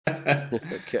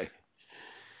Okay.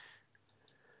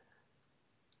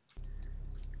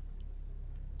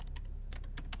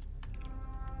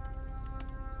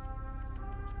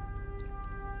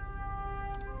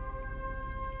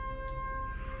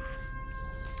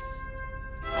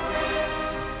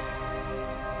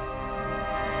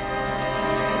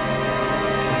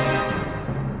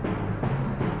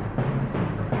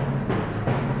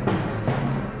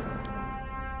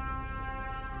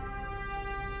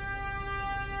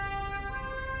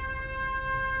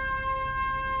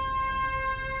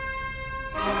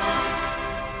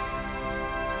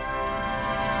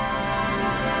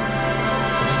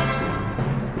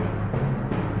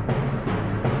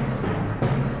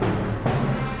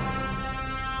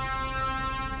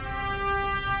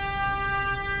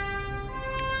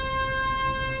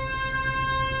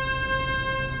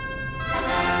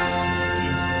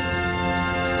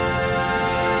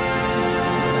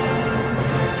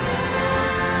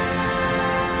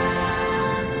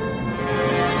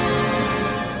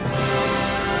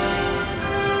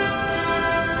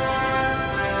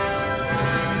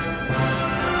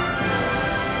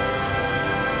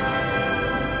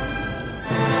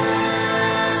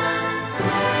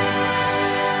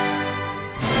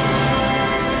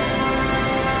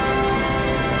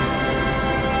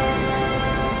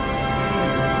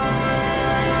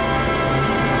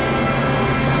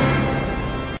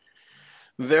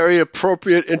 Very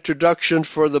appropriate introduction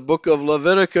for the book of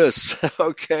Leviticus.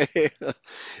 Okay.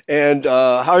 And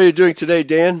how are you doing today,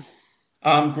 Dan?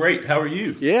 I'm great. How are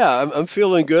you? Yeah, I'm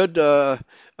feeling good.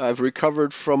 I've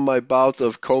recovered from my bout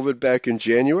of COVID back in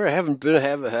January. I haven't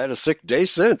had a sick day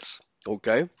since.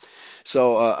 Okay.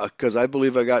 So, because I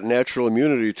believe I got natural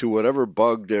immunity to whatever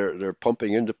bug they're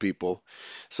pumping into people.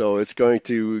 So it's going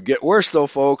to get worse, though,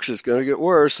 folks. It's going to get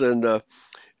worse, and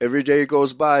every day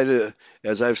goes by,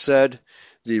 as I've said,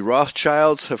 the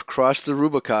Rothschilds have crossed the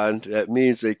Rubicon. That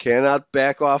means they cannot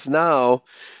back off now.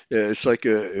 It's like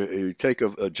you take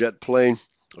a jet plane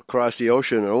across the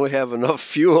ocean and only have enough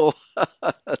fuel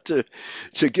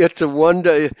to get to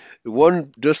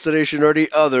one destination or the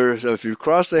other. So if you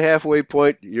cross the halfway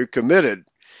point, you're committed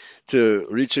to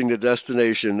reaching the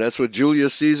destination. That's what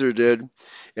Julius Caesar did,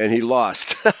 and he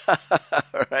lost.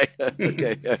 All right.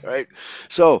 Okay. All right.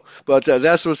 So, but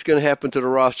that's what's going to happen to the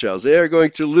Rothschilds. They are going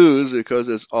to lose because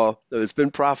it's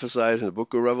been prophesied in the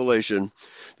book of Revelation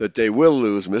that they will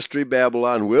lose. Mystery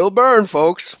Babylon will burn,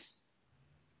 folks.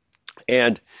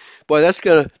 And boy,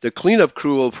 the cleanup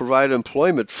crew will provide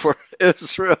employment for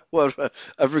Israel. What,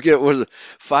 I forget, was it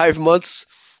 5 months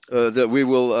that we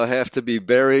will have to be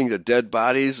burying the dead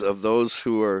bodies of those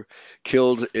who are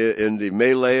killed in the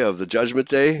melee of the Judgment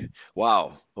Day?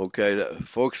 Wow. Okay,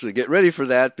 folks, get ready for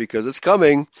that because it's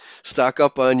coming. Stock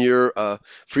up on your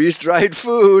freeze-dried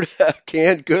food,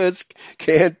 canned goods,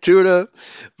 canned tuna.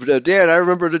 But, Dan, I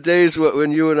remember the days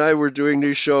when you and I were doing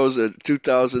these shows in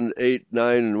 2008,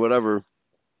 9, and whatever,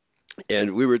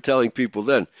 and we were telling people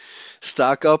then,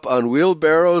 stock up on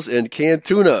wheelbarrows and canned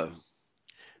tuna.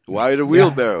 Why the Yeah,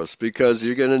 wheelbarrows? Because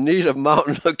you're going to need a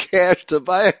mountain of cash to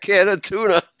buy a can of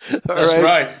tuna. All that's right.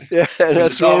 right. Yeah, and When the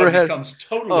that's where dollar we're headed. becomes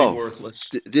totally Oh, worthless.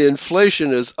 the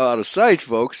inflation is out of sight,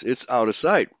 folks. It's out of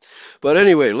sight. But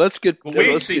anyway, But we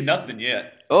ain't let's seen get. nothing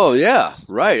yet Oh yeah,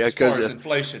 right. as far Because as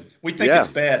inflation. We think yeah,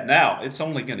 it's bad now. It's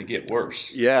only going to get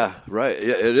worse. yeah, right.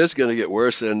 Yeah, it is going to get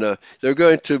worse, and they're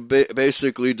going to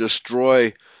basically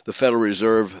destroy the Federal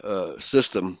Reserve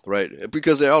system, right?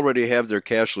 Because they already have their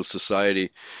cashless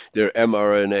society, their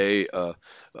mRNA,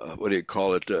 what do you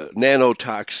call it,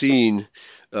 nanotoxin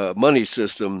money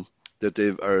system that they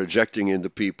are injecting into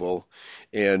people.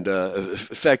 And in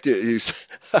fact, I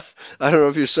don't know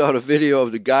if you saw the video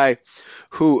of the guy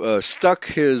who stuck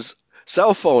his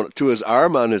cell phone to his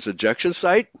arm on his ejection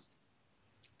site,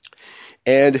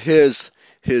 and his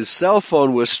cell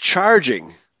phone was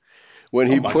charging when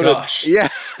Oh he my put it. gosh. Yeah.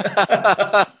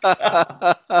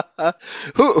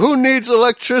 Who needs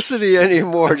electricity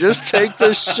anymore? Just take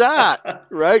the shot,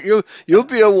 right? You'll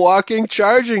be a walking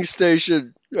charging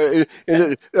station.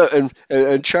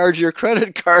 And charge your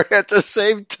credit card at the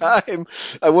same time.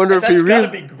 I wonder And if he that's got to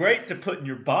really. be great to put in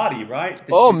your body, right? That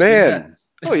Oh you do that. man.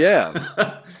 Oh yeah.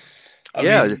 I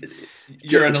Yeah. mean,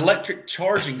 you're an electric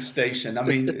charging station. I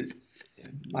mean,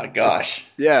 my gosh.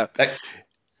 Yeah. That,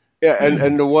 Yeah,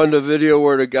 and the video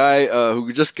where the guy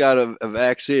who just got a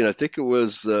vaccine, I think it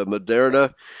was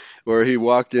Moderna, where he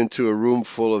walked into a room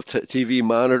full of TV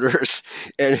monitors,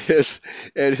 and his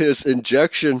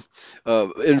injection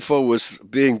info was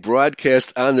being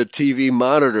broadcast on the TV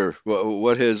monitor.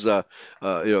 What his the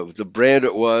brand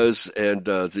it was, and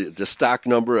the stock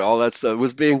number, all that stuff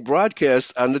was being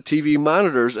broadcast on the TV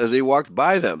monitors as they walked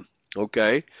by them.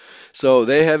 Okay, so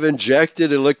they have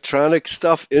injected electronic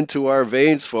stuff into our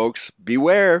veins, folks.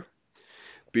 Beware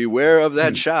of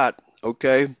that shot.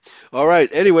 Okay. All right.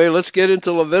 Anyway, let's get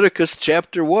into Leviticus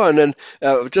chapter 1. And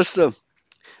just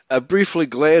I briefly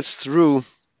glanced through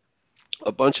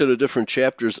a bunch of the different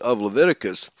chapters of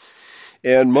Leviticus.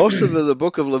 And most of the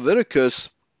book of Leviticus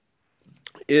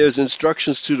is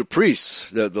instructions to the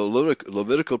priests, the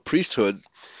Levitical priesthood.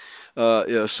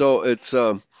 So it's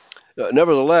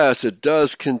nevertheless, it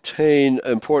does contain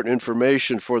important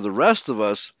information for the rest of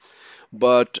us,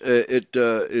 but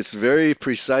it's very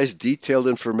precise, detailed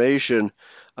information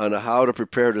on how to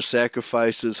prepare the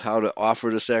sacrifices, how to offer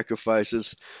the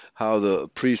sacrifices, how the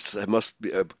priests must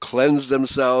cleanse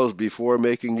themselves before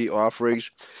making the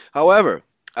offerings. However,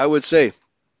 I would say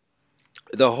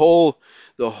the whole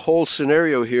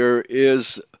scenario here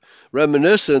is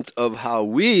reminiscent of how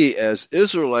we as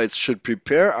Israelites should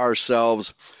prepare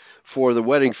ourselves for the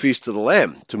wedding feast of the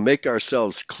Lamb, to make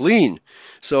ourselves clean.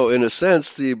 So in a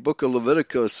sense, the book of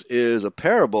Leviticus is a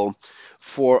parable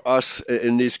for us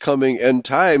in these coming end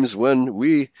times when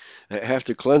we have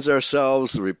to cleanse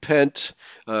ourselves, repent.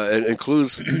 It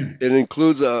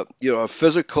includes a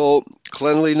physical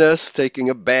cleanliness, taking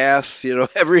a bath,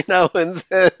 every now and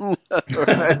then,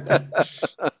 right?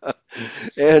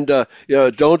 And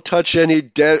don't touch any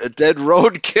dead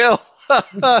roadkill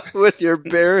with your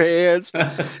bare hands,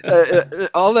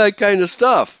 all that kind of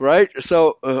stuff, right?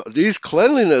 So these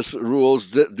cleanliness rules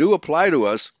do apply to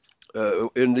us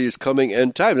in these coming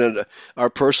end times, and our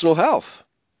personal health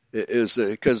is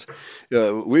because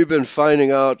we've been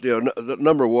finding out,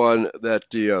 number one, that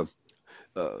the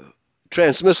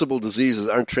transmissible diseases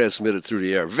aren't transmitted through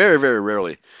the air. Very, very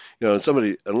rarely,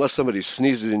 unless somebody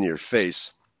sneezes in your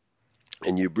face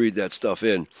and you breathe that stuff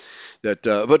in. But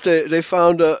they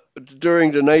found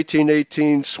during the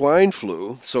 1918 swine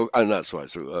flu, not swine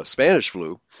flu, Spanish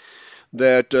flu,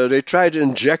 that they tried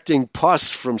injecting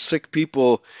pus from sick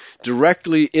people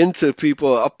directly into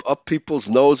people, up people's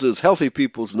noses, healthy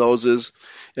people's noses,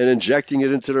 and injecting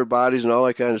it into their bodies and all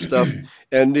that kind of stuff.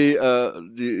 And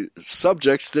the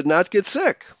subjects did not get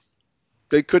sick.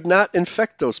 They could not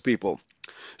infect those people.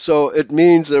 So it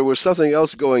means there was something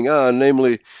else going on,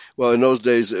 namely, well, in those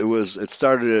days it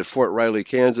started at Fort Riley,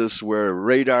 Kansas, where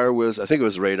radar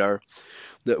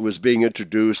that was being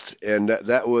introduced, and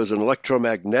that was an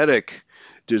electromagnetic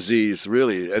disease,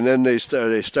 really. And then they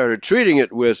started treating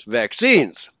it with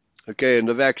vaccines, okay, and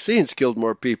the vaccines killed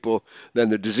more people than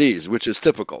the disease, which is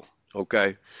typical,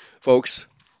 okay, folks.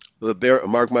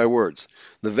 Mark my words.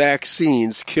 The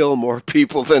vaccines kill more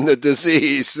people than the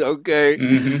disease, okay?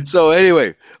 Mm-hmm. So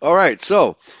anyway, all right,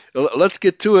 so let's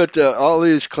get to it. All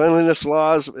these cleanliness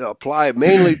laws apply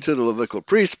mainly to the Levitical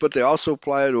priests, but they also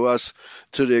apply to us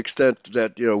to the extent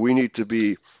that, we need to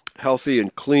be healthy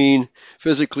and clean,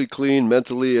 physically clean,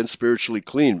 mentally and spiritually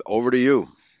clean. Over to you.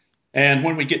 And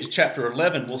when we get to chapter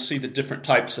 11, we'll see the different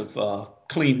types of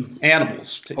clean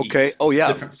animals to eat. Oh, yeah.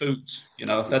 Different foods.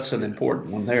 That's an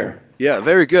important one there. Yeah,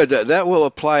 very good. That will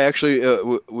apply. Actually,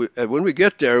 when we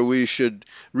get there, we should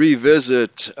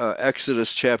revisit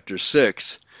Exodus chapter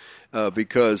 6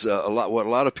 because what a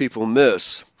lot of people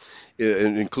miss,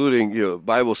 including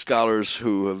Bible scholars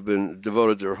who have been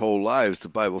devoted their whole lives to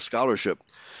Bible scholarship,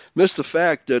 miss the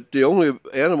fact that the only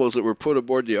animals that were put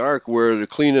aboard the ark were the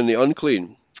clean and the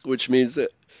unclean, which means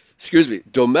that,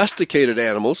 domesticated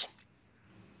animals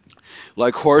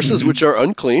like horses, mm-hmm. which are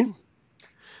unclean,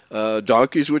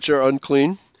 donkeys, which are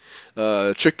unclean,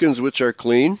 chickens, which are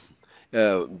clean,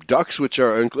 ducks, which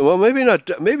are unclean. Well, maybe not.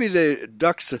 Maybe the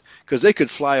ducks, because they could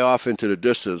fly off into the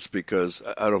distance, because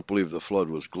I don't believe the flood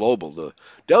was global. The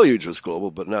deluge was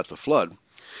global, but not the flood.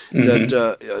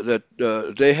 Mm-hmm.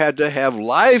 That they had to have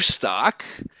livestock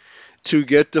to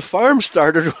get the farm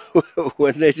started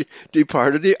when they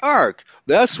departed the ark.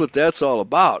 That's what that's all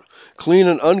about, clean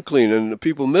and unclean, and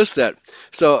people miss that.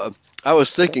 So I was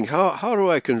thinking, how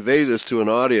do I convey this to an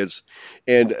audience?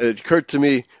 And it occurred to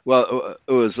me, well,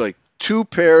 it was like 2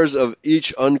 pairs of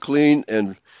each unclean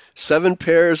and 7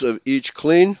 pairs of each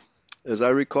clean, as I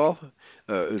recall.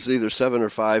 It was either 7 or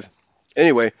 5.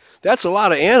 Anyway, that's a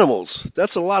lot of animals.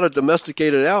 That's a lot of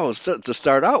domesticated animals to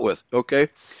start out with, okay?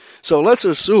 So let's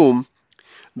assume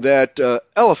that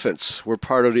elephants were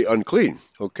part of the unclean,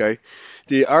 okay?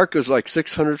 The ark is like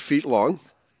 600 feet long,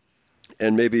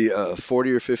 and maybe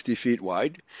 40 or 50 feet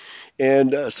wide.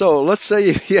 And so let's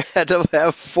say you had to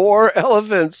have 4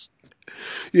 elephants.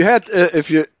 You had to,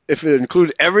 if it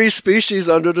include every species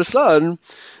under the sun,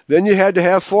 then you had to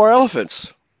have 4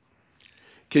 elephants.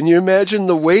 Can you imagine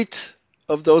the weight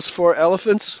of those 4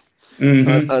 elephants on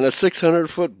a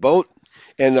 600-foot boat,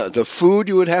 and the food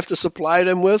you would have to supply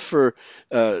them with for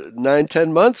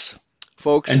 9-10 months,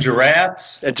 folks? And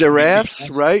giraffes. And giraffes,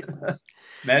 right?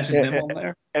 Imagine them on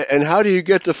there. And how do you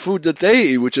get the food that they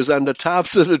eat, which is on the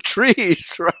tops of the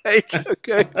trees, right?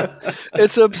 Okay,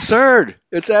 it's absurd.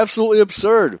 It's absolutely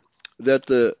absurd that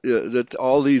that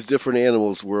all these different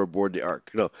animals were aboard the ark.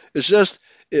 No, it's just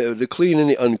the clean and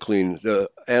the unclean, the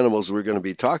animals we're going to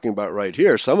be talking about right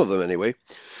here. Some of them, anyway.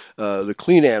 The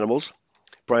clean animals,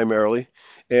 primarily.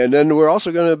 And then we're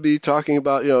also going to be talking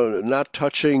about, not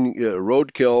touching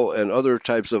roadkill and other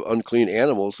types of unclean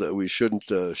animals that we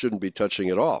shouldn't be touching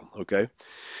at all. Okay,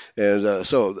 and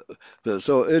so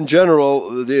in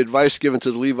general, the advice given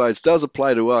to the Levites does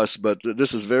apply to us, but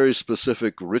this is very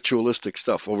specific ritualistic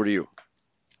stuff. Over to you.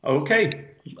 Okay,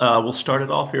 we'll start it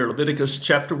off here. Leviticus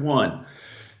chapter 1.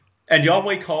 And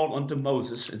Yahweh called unto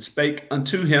Moses, and spake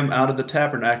unto him out of the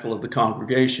tabernacle of the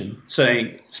congregation,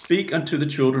 saying, Speak unto the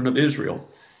children of Israel,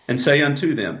 and say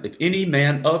unto them, If any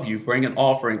man of you bring an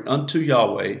offering unto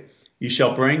Yahweh, you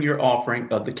shall bring your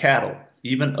offering of the cattle,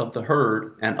 even of the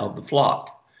herd and of the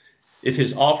flock. If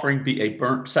his offering be a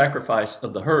burnt sacrifice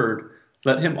of the herd,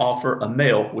 let him offer a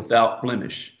male without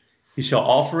blemish. He shall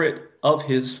offer it of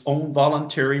his own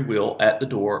voluntary will at the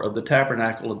door of the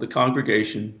tabernacle of the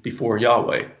congregation before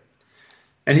Yahweh.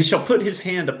 And he shall put his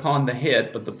hand upon the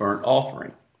head of the burnt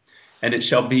offering, and it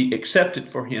shall be accepted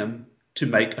for him to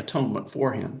make atonement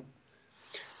for him.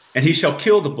 And he shall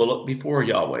kill the bullock before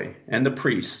Yahweh, and the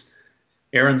priests,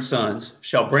 Aaron's sons,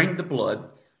 shall bring the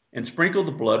blood, and sprinkle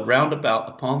the blood round about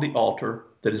upon the altar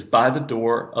that is by the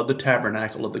door of the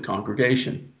tabernacle of the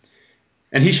congregation.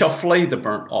 And he shall flay the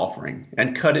burnt offering,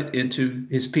 and cut it into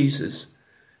his pieces.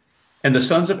 And the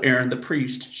sons of Aaron the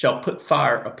priest shall put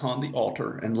fire upon the altar,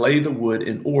 and lay the wood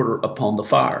in order upon the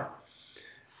fire.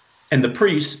 And the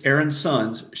priests, Aaron's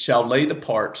sons, shall lay the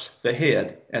parts, the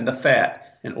head, and the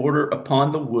fat, in order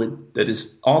upon the wood that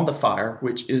is on the fire,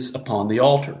 which is upon the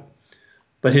altar.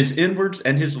 But his inwards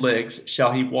and his legs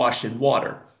shall he wash in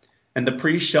water, and the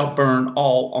priest shall burn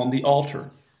all on the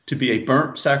altar, to be a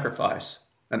burnt sacrifice,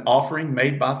 an offering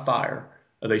made by fire,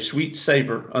 of a sweet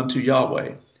savor unto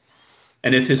Yahweh.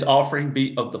 And if his offering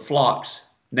be of the flocks,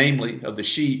 namely of the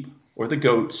sheep or the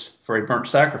goats, for a burnt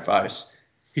sacrifice,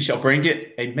 he shall bring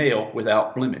it a male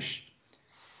without blemish.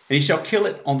 And he shall kill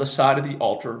it on the side of the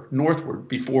altar northward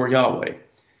before Yahweh.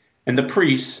 And the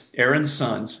priests, Aaron's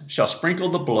sons, shall sprinkle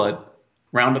the blood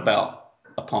round about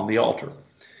upon the altar.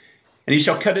 And he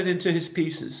shall cut it into his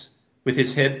pieces, with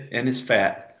his head and his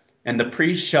fat. And the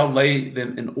priest shall lay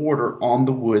them in order on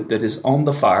the wood that is on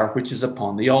the fire, which is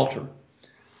upon the altar.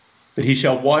 But he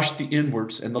shall wash the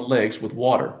inwards and the legs with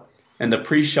water, and the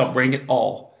priest shall bring it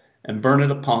all, and burn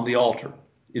it upon the altar.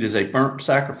 It is a burnt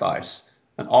sacrifice,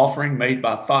 an offering made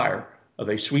by fire, of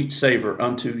a sweet savor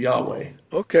unto Yahweh.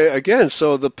 Okay, again,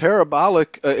 so the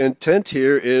parabolic intent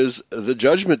here is the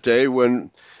judgment day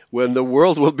when the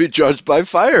world will be judged by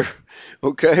fire.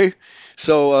 Okay,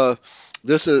 so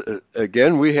this is,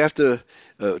 again, we have to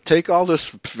take all this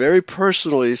very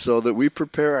personally so that we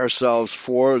prepare ourselves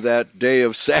for that day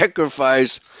of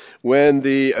sacrifice when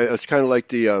it's kind of like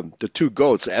the 2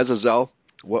 goats, Azazel.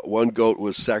 One goat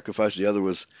was sacrificed, the other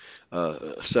was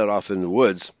set off in the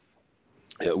woods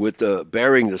with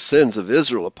bearing the sins of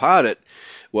Israel upon it.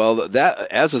 Well, that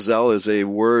Azazel is a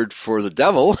word for the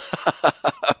devil,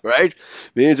 right?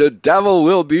 Means the devil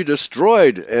will be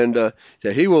destroyed, and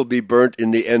that he will be burnt in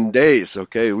the end days.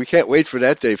 Okay, we can't wait for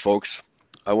that day, folks.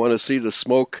 I want to see the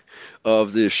smoke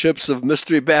of the ships of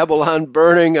Mystery Babylon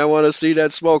burning. I want to see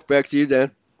that smoke. Back to you,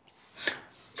 Dan.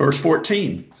 Verse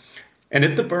 14. And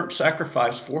if the burnt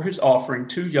sacrifice for his offering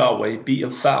to Yahweh be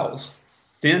of fowls,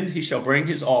 then he shall bring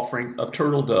his offering of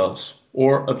turtle doves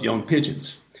or of young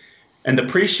pigeons. And the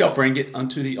priest shall bring it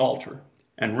unto the altar,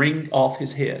 and wring off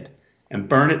his head, and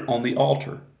burn it on the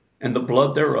altar, and the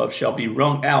blood thereof shall be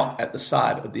wrung out at the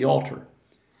side of the altar.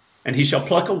 And he shall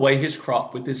pluck away his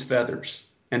crop with his feathers,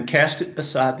 and cast it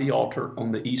beside the altar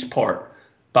on the east part,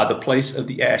 by the place of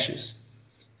the ashes.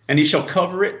 And he shall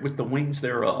cover it with the wings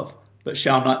thereof, but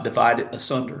shall not divide it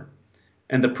asunder.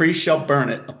 And the priest shall burn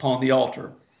it upon the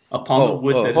altar, upon the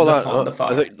wood that is upon the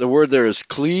fire. I think the word there is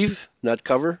cleave, not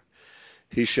cover.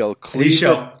 He shall cleave He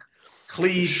shall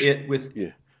cleave it with.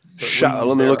 Yeah.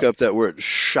 Let me look up that word.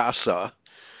 Shasa.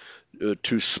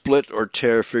 to split or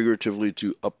tear, figuratively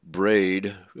to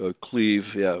upbraid,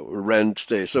 cleave, yeah, rend,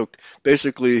 stay. So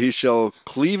basically, he shall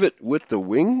cleave it with the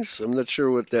wings. I'm not sure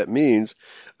what that means.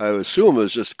 I assume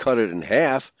it's just cut it in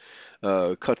half,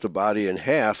 cut the body in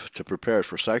half to prepare it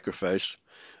for sacrifice.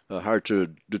 Hard to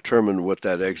determine what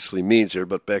that actually means here,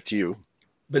 but back to you.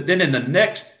 But then in the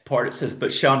next part it says,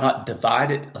 "But shall not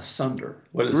divide it asunder."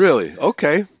 What is Really?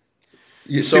 Okay.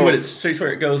 you see what So, it see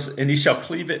where it goes? And he shall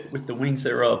cleave it with the wings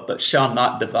thereof, but shall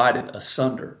not divide it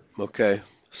asunder. okay.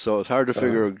 So it's hard to So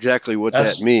figure exactly what that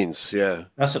that's means. Yeah.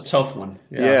 that's a tough one.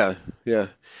 Yeah. Yeah, yeah.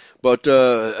 But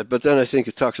then I think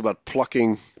it talks about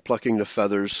plucking the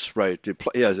feathers, right?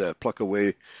 Pluck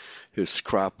away his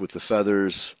crop with the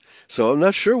feathers. So I'm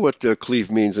not sure what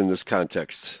cleave means in this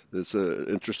context. It's an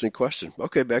interesting question.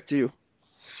 Okay, back to you.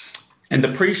 And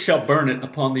the priest shall burn it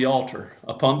upon the altar,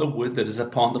 upon the wood that is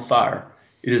upon the fire.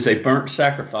 It is a burnt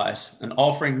sacrifice, an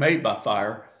offering made by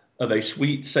fire of a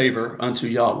sweet savor unto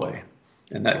Yahweh.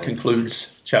 And that concludes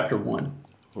chapter 1.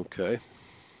 Okay.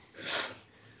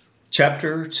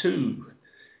 Chapter 2.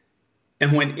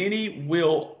 And when any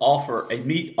will offer a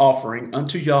meat offering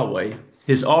unto Yahweh,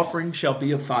 his offering shall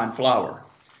be of fine flour,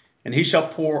 and he shall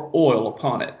pour oil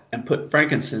upon it, and put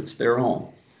frankincense thereon.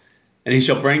 And he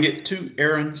shall bring it to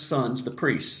Aaron's sons the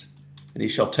priests, and he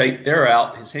shall take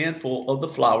thereout his handful of the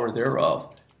flour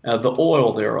thereof, and of the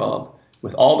oil thereof,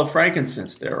 with all the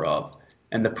frankincense thereof,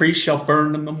 and the priest shall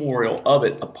burn the memorial of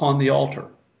it upon the altar,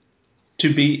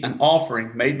 to be an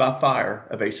offering made by fire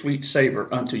of a sweet savor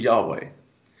unto Yahweh.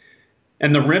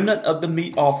 And the remnant of the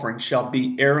meat offering shall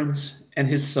be Aaron's and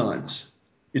his sons.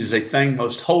 It is a thing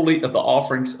most holy of the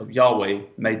offerings of Yahweh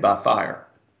made by fire.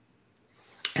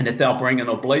 And if thou bring an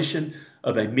oblation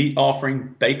of a meat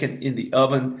offering baken in the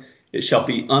oven, it shall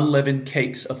be unleavened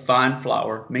cakes of fine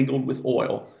flour mingled with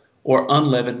oil, or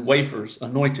unleavened wafers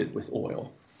anointed with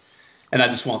oil. And I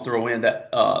just want to throw in that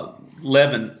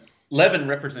leaven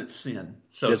represents sin.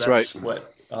 So That's that's right.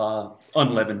 what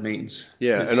unleavened means.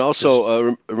 Yeah, and It's just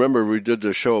also remember we did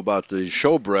the show about the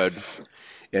showbread,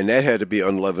 and that had to be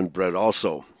unleavened bread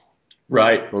also.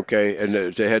 right. Okay, and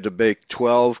they had to bake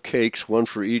 12 cakes, one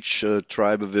for each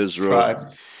tribe of Israel,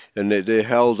 Tribe. and they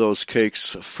held those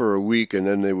cakes for a week, and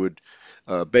then they would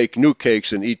bake new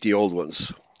cakes and eat the old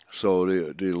ones. So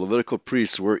the Levitical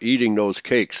priests were eating those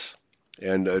cakes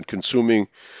and consuming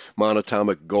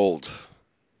monatomic gold.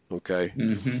 Okay,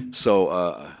 Mm-hmm. so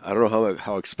I don't know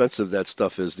how expensive that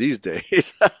stuff is these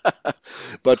days,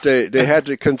 but they had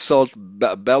to consult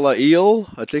Belial,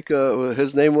 I think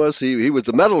his name was. He was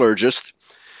the metallurgist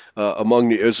among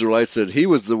the Israelites, that he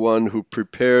was the one who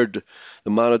prepared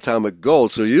the monatomic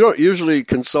gold. So you don't usually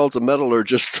consult a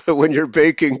metallurgist when you're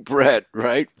baking bread,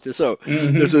 right? So this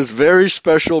Mm-hmm. is very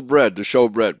special bread, the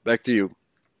showbread. Back to you.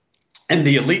 And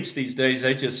the elites these days,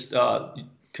 they just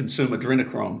consume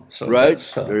adrenochrome. So Right?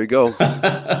 that's There you go.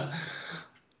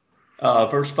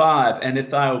 verse 5. And if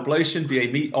thy oblation be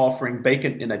a meat offering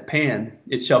baken in a pan,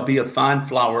 it shall be of fine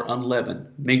flour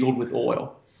unleavened, mingled with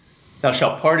oil. Thou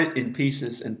shalt part it in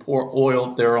pieces and pour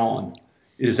oil thereon.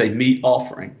 It is a meat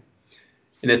offering.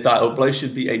 And if thy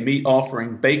oblation be a meat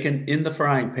offering baken in the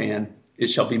frying pan, it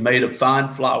shall be made of fine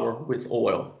flour with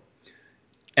oil.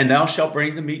 And thou shalt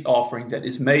bring the meat offering that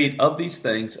is made of these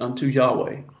things unto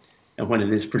Yahweh. And when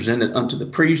it is presented unto the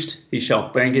priest, he shall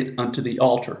bring it unto the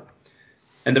altar.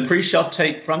 And the priest shall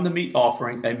take from the meat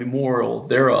offering a memorial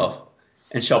thereof,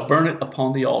 and shall burn it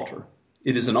upon the altar.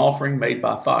 It is an offering made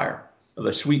by fire, of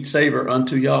a sweet savor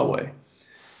unto Yahweh.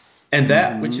 And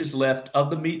that which Hmm. is left of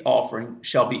the meat offering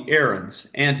shall be Aaron's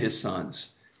and his sons.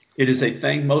 It is a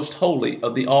thing most holy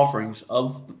of the offerings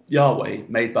of Yahweh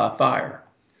made by fire.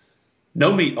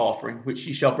 No meat offering which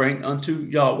ye shall bring unto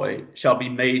Yahweh shall be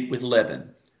made with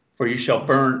leaven, for ye shall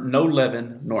burn no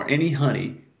leaven nor any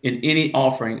honey in any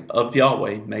offering of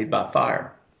Yahweh made by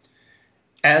fire.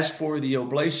 As for the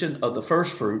oblation of the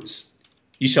firstfruits,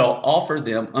 ye shall offer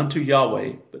them unto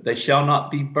Yahweh, but they shall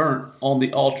not be burnt on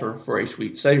the altar for a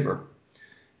sweet savor.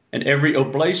 And every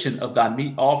oblation of thy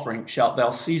meat offering shalt thou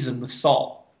season with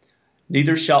salt.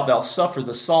 Neither shalt thou suffer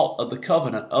the salt of the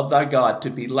covenant of thy God to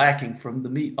be lacking from the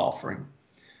meat offering.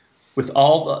 With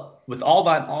all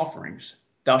thine offerings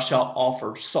thou shalt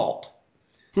offer salt.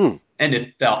 Hmm. And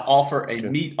if thou offer a Okay.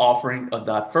 meat offering of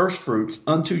thy firstfruits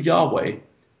unto Yahweh,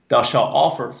 thou shalt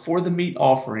offer for the meat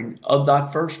offering of thy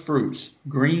firstfruits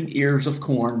green ears of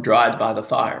corn dried by the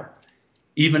fire,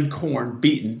 even corn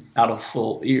beaten out of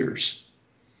full ears.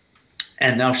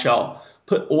 And thou shalt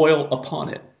put oil upon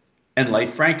it, and lay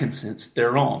frankincense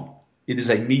thereon. It is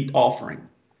a meat offering.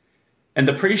 And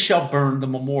the priest shall burn the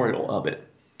memorial of it,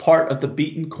 part of the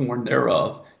beaten corn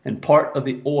thereof, and part of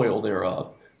the oil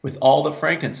thereof, with all the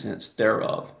frankincense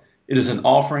thereof. It is an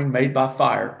offering made by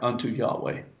fire unto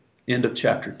Yahweh. End of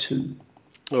chapter 2.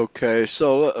 Okay,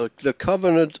 so the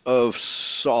covenant of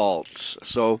salt.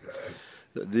 So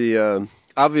the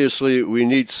obviously we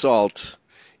need salt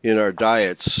in our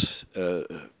diets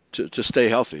to stay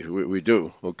healthy. We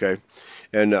do, okay?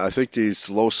 And I think these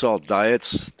low salt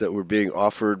diets that were being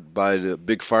offered by the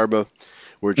big pharma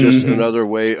were just another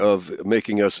way of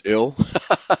making us ill.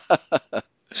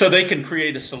 So they can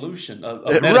create a solution of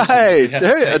medicine.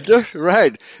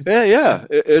 Right. Yeah.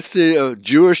 It's the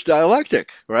Jewish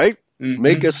dialectic, right?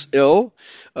 Make us ill,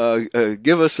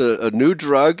 give us a new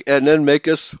drug, and then make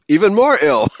us even more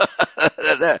ill.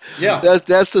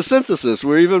 That's the synthesis.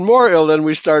 We're even more ill than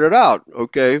we started out,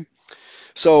 okay?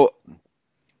 So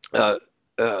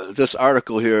this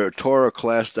article here,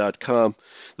 TorahClass.com,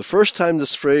 the first time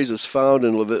this phrase is found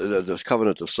in the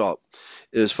covenant of salt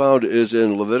is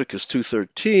in Leviticus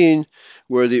 2:13,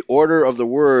 where the order of the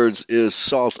words is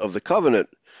salt of the covenant.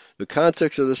 The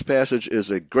context of this passage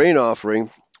is a grain offering,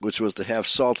 which was to have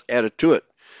salt added to it.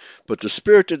 But the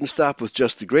Spirit didn't stop with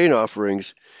just the grain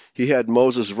offerings. He had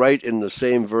Moses write in the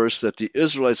same verse that the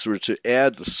Israelites were to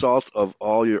add the salt of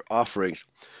all your offerings.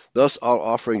 Thus, all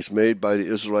offerings made by the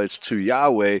Israelites to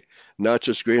Yahweh, not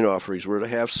just grain offerings, were to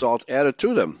have salt added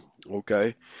to them.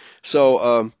 Okay,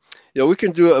 so we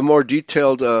can do a more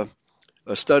detailed a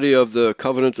study of the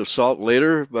covenant of salt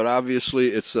later, but obviously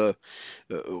it's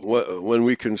when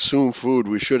we consume food,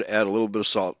 we should add a little bit of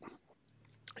salt.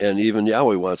 And even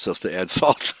Yahweh wants us to add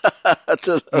salt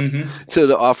to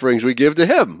the offerings we give to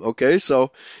Him. Okay,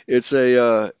 so it's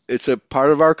a part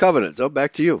of our covenant. So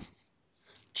back to you.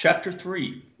 Chapter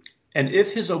 3. And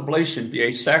if his oblation be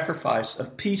a sacrifice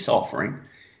of peace offering,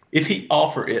 if he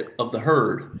offer it of the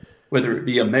herd, whether it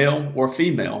be a male or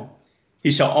female,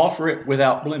 he shall offer it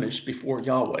without blemish before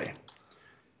Yahweh.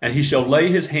 And he shall lay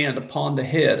his hand upon the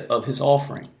head of his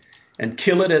offering, and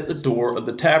kill it at the door of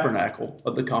the tabernacle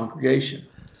of the congregation.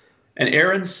 And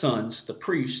Aaron's sons, the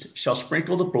priest, shall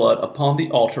sprinkle the blood upon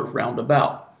the altar round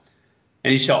about.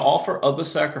 And he shall offer of the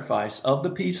sacrifice of the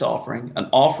peace offering an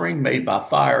offering made by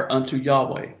fire unto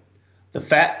Yahweh, the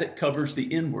fat that covers the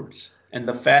inwards, and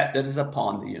the fat that is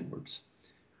upon the inwards,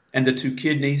 and the 2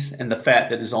 kidneys, and the fat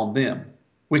that is on them,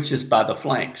 which is by the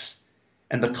flanks,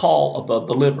 and the caul above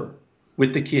the liver,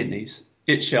 with the kidneys,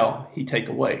 it shall he take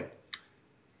away.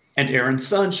 And Aaron's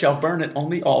son shall burn it on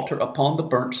the altar upon the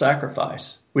burnt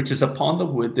sacrifice, which is upon the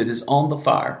wood that is on the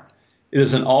fire. It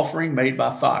is an offering made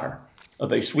by fire,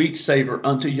 of a sweet savor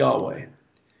unto Yahweh.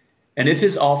 And if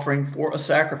his offering for a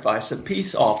sacrifice of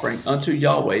peace offering unto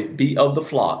Yahweh be of the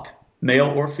flock, male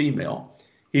or female,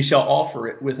 he shall offer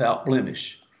it without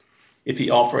blemish. If he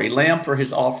offer a lamb for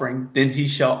his offering, then he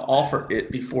shall offer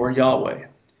it before Yahweh.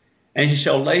 And he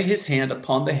shall lay his hand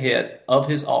upon the head of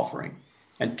his offering,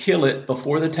 and kill it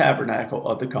before the tabernacle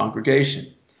of the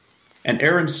congregation. And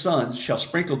Aaron's sons shall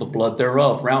sprinkle the blood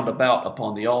thereof round about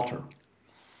upon the altar.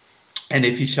 And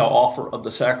if he shall offer of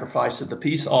the sacrifice of the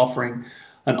peace offering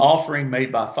an offering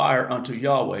made by fire unto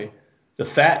Yahweh, the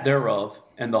fat thereof,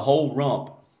 and the whole rump,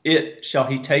 it shall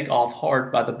he take off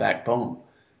hard by the backbone,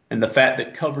 and the fat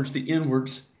that covers the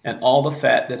inwards, and all the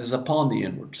fat that is upon the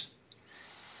inwards,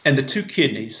 and the 2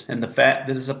 kidneys, and the fat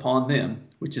that is upon them,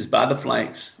 which is by the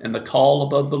flanks, and the caul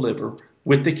above the liver,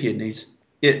 with the kidneys,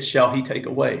 it shall he take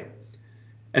away.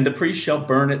 And the priest shall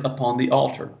burn it upon the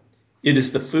altar. It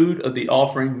is the food of the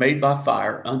offering made by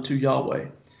fire unto Yahweh.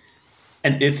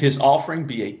 And if his offering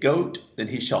be a goat, then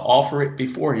he shall offer it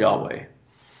before Yahweh.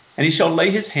 And he shall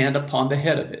lay his hand upon the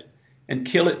head of it, and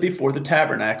kill it before the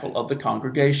tabernacle of the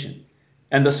congregation.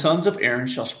 And the sons of Aaron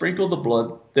shall sprinkle the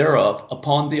blood thereof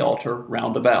upon the altar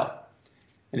round about.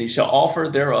 And he shall offer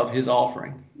thereof his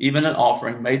offering, even an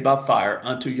offering made by fire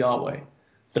unto Yahweh,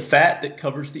 the fat that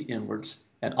covers the inwards,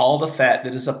 and all the fat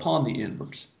that is upon the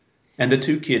inwards, and the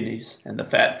 2 kidneys, and the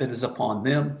fat that is upon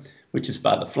them, which is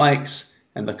by the flanks,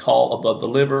 and the caul above the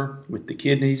liver, with the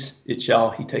kidneys, it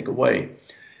shall he take away.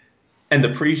 And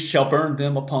the priest shall burn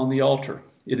them upon the altar.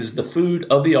 It is the food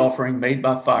of the offering made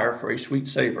by fire for a sweet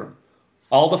savor.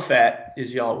 All the fat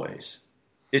is Yahweh's.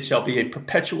 It shall be a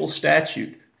perpetual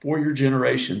statute for your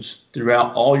generations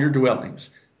throughout all your dwellings,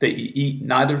 that ye eat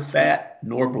neither fat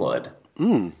nor blood.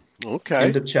 Okay.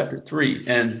 End of chapter 3.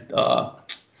 And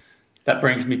that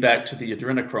brings me back to the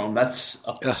adrenochrome. That's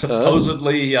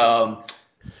supposedly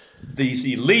these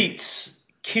elites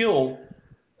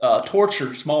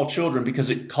torture small children because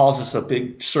it causes a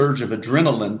big surge of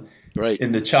adrenaline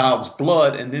in the child's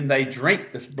blood, and then they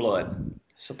drink this blood,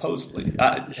 supposedly.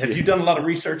 Have you done a lot of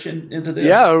research into this?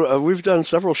 Yeah, we've done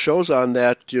several shows on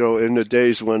that, in the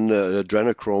days when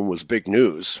adrenochrome was big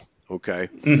news. Okay,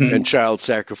 and Mm-hmm. child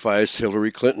sacrifice.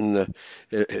 Hillary Clinton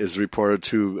is reported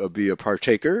to be a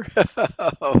partaker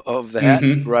of that,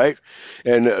 Mm-hmm. right?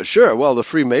 And sure, well, the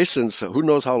Freemasons, who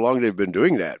knows how long they've been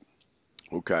doing that?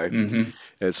 Okay, Mm-hmm.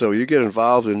 and so you get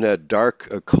involved in that dark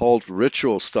occult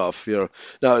ritual stuff,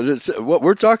 Now, what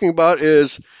we're talking about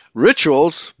is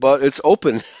rituals, but it's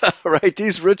open, right?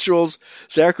 These rituals,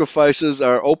 sacrifices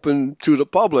are open to the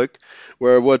public,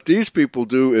 where what these people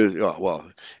do is, oh, well,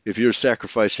 if you're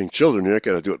sacrificing children, you're not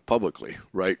going to do it publicly,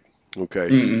 right? Okay,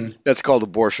 Mm-hmm. that's called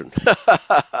abortion,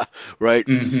 right?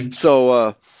 Mm-hmm.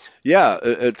 So, yeah,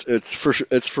 it's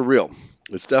for real.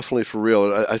 It's definitely for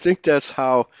real, and I think that's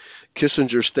how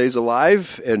Kissinger stays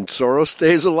alive and Soros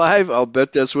stays alive. I'll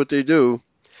bet that's what they do.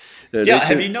 They Yeah, have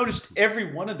can, you noticed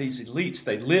every one of these elites,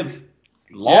 they live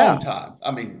yeah, long time.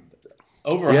 I mean,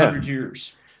 over a yeah, hundred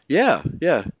years. yeah.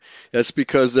 That's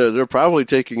because they're probably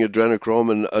taking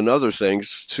adrenochrome and other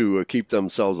things to keep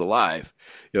themselves alive.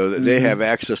 They have Mm-hmm.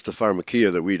 access to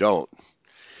pharmakia that we don't.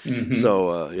 Mm-hmm.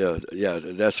 So yeah,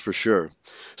 that's for sure.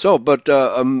 So, but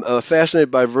I'm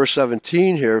fascinated by verse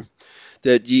 17 here,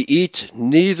 that ye eat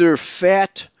neither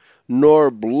fat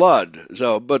nor blood.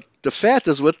 So, but the fat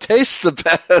is what tastes the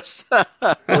best.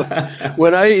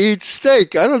 When I eat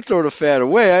steak, I don't throw the fat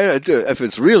away. I do. If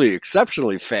it's really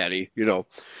exceptionally fatty,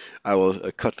 I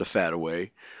will cut the fat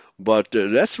away. But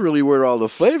that's really where all the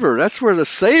flavor, that's where the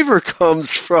savor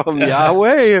comes from,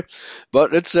 Yahweh.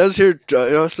 But it says here,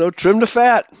 so trim the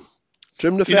fat.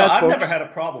 Trim the fat, I've never folks. had a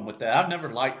problem with that. I've never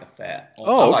liked the fat. I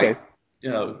Oh, okay. like, you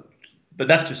know, but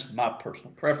that's just my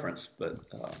personal preference. But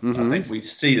I Mm-hmm. think we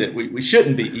see that we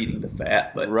shouldn't be eating the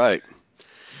fat, Right.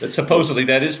 but supposedly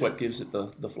that is what gives it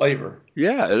the flavor.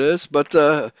 Yeah, it is, but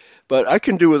I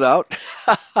can do without.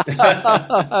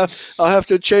 I'll have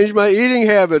to change my eating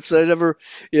habits. I never,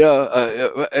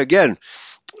 again,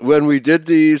 when we did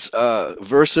these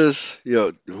verses,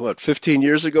 15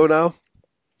 years ago now,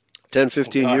 10, Oh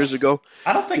 15 gosh, years ago.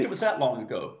 I don't think it was that long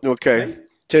ago. Okay, Maybe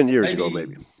 10 years ago, maybe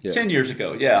maybe. Yeah, 10 years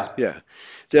ago. Yeah. yeah.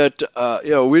 That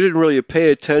we didn't really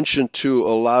pay attention to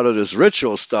a lot of this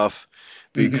ritual stuff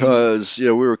Hmm. because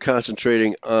we were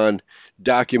concentrating on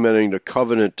documenting the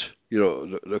covenant,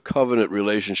 the covenant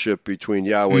relationship between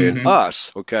Yahweh and Hmm.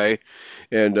 us, okay,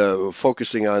 and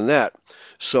focusing on that.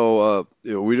 So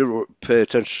we didn't pay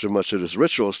attention to much of this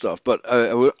ritual stuff. But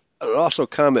I would also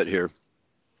comment here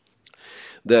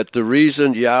that the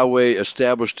reason Yahweh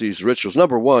established these rituals,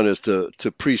 number one, is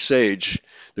to presage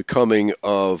the coming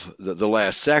of the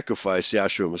last sacrifice,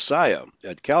 Yahshua Messiah,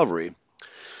 at Calvary.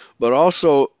 But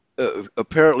also,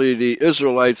 apparently, the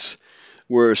Israelites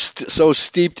were so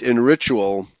steeped in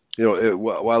ritual,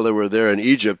 while they were there in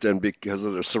Egypt, and because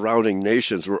of the surrounding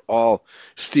nations, were all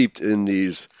steeped in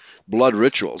these blood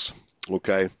rituals,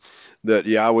 okay, that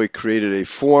Yahweh created a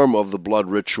form of the blood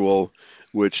ritual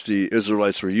which the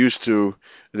Israelites were used to.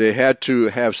 They had to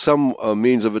have some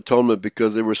means of atonement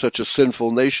because they were such a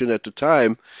sinful nation at the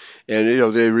time, and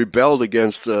they rebelled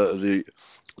against the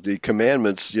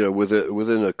commandments,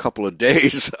 within a couple of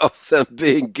days of them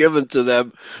being given to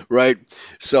them, right?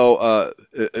 So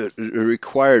it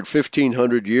required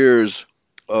 1,500 years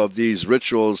of these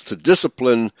rituals to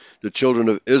discipline the children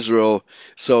of Israel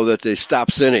so that they stop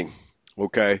sinning.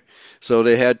 Okay, so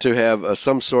they had to have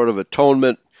some sort of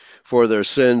atonement for their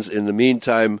sins in the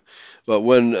meantime. But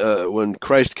when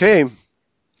Christ came,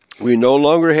 we no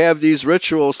longer have these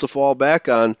rituals to fall back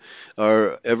on.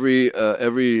 Our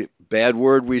every bad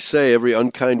word we say, every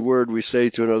unkind word we say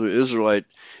to another Israelite,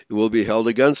 it will be held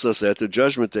against us at the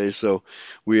judgment day. So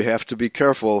we have to be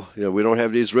careful. We don't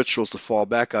have these rituals to fall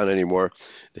back on anymore,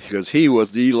 because He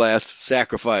was the last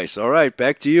sacrifice. All right,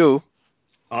 back to you.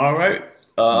 All right.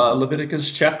 Mm-hmm.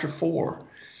 Leviticus chapter 4.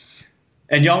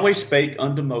 And Yahweh spake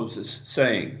unto Moses,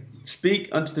 saying, Speak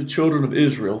unto the children of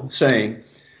Israel, saying,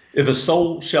 If a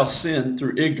soul shall sin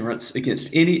through ignorance against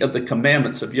any of the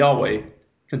commandments of Yahweh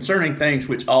concerning things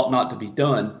which ought not to be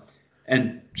done,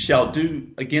 and shall do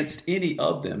against any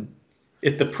of them,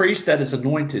 if the priest that is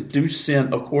anointed do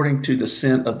sin according to the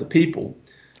sin of the people,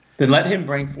 then let him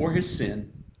bring for his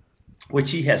sin,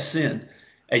 which he has sinned,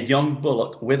 a young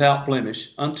bullock without blemish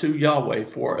unto Yahweh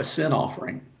for a sin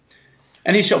offering.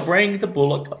 And he shall bring the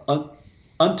bullock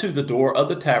unto the door of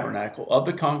the tabernacle of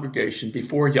the congregation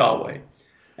before Yahweh,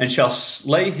 and shall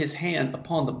lay his hand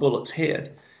upon the bullock's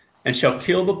head, and shall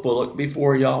kill the bullock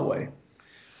before Yahweh.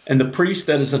 And the priest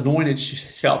that is anointed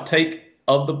shall take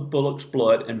of the bullock's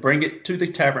blood and bring it to the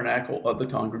tabernacle of the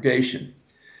congregation.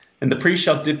 And the priest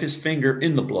shall dip his finger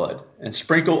in the blood, and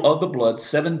sprinkle of the blood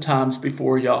 7 times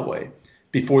before Yahweh,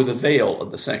 before the veil of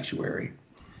the sanctuary.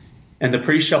 And the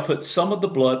priest shall put some of the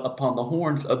blood upon the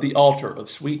horns of the altar of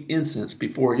sweet incense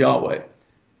before Yahweh,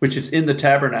 which is in the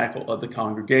tabernacle of the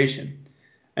congregation,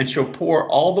 and shall pour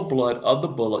all the blood of the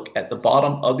bullock at the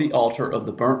bottom of the altar of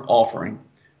the burnt offering,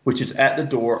 which is at the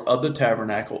door of the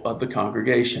tabernacle of the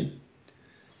congregation.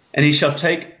 And he shall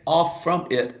take off from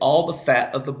it all the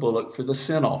fat of the bullock for the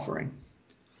sin offering,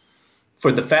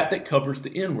 for the fat that covers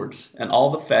the inwards, and all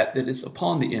the fat that is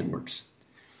upon the inwards,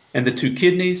 and the 2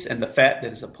 kidneys, and the fat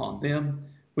that is upon them,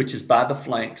 which is by the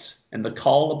flanks, and the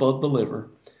caul above the liver,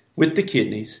 with the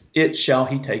kidneys, it shall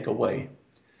he take away,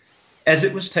 as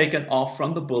it was taken off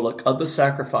from the bullock of the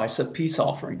sacrifice of peace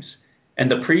offerings,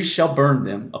 and the priest shall burn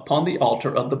them upon the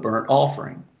altar of the burnt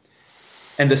offering.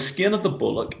 And the skin of the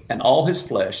bullock, and all his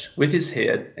flesh, with his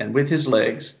head, and with his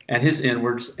legs, and his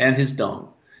inwards, and his dung,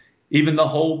 even the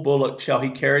whole bullock shall he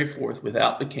carry forth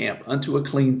without the camp unto a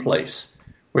clean place,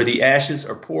 where the ashes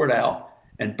are poured out,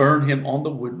 and burn him on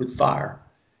the wood with fire.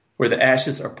 Where the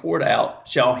ashes are poured out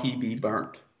shall he be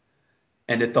burnt.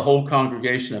 And if the whole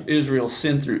congregation of Israel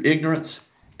sin through ignorance,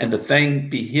 and the thing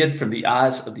be hid from the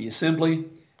eyes of the assembly,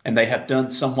 and they have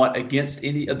done somewhat against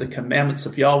any of the commandments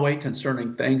of Yahweh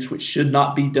concerning things which should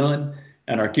not be done,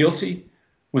 and are guilty,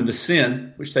 when the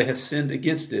sin which they have sinned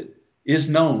against it is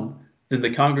known, then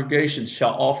the congregation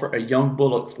shall offer a young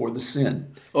bullock for the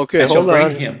sin. Okay, and hold shall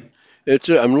bring on. him.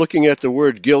 I'm looking at the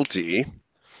word guilty,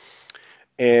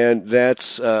 and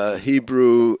that's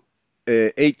Hebrew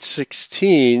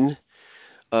 8:16,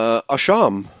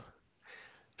 asham.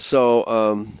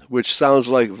 So, which sounds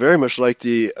like very much like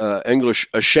the English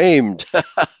ashamed,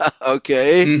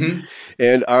 okay,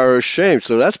 and are ashamed.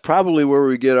 So that's probably where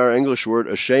we get our English word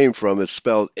ashamed from. It's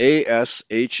spelled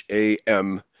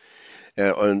A-S-H-A-M,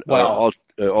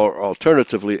 or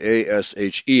alternatively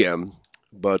A-S-H-E-M,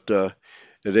 but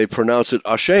they pronounce it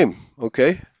ashamed.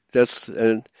 Okay, that's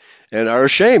and are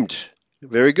ashamed.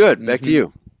 Very good. Back to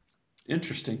you.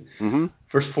 Interesting.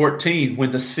 Verse 14,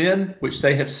 when the sin which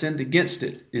they have sinned against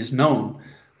it is known,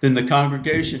 then the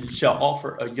congregation shall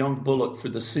offer a young bullock for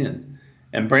the sin,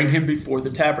 and bring him before the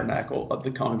tabernacle of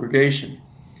the congregation.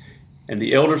 And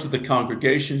the elders of the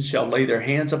congregation shall lay their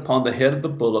hands upon the head of the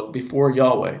bullock before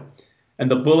Yahweh, and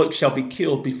the bullock shall be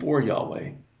killed before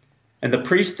Yahweh. And the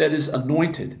priest that is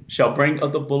anointed shall bring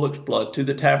of the bullock's blood to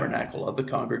the tabernacle of the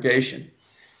congregation.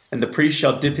 And the priest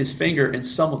shall dip his finger in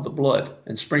some of the blood,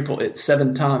 and sprinkle it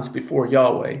 7 times before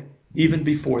Yahweh, even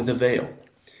before the veil.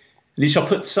 And he shall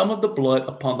put some of the blood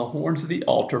upon the horns of the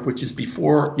altar which is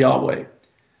before Yahweh,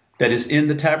 that is in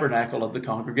the tabernacle of the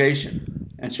congregation,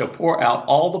 and shall pour out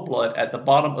all the blood at the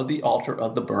bottom of the altar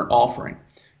of the burnt offering,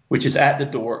 which is at the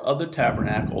door of the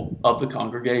tabernacle of the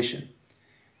congregation.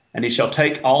 And he shall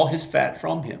take all his fat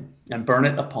from him, and burn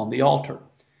it upon the altar.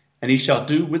 And he shall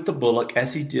do with the bullock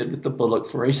as he did with the bullock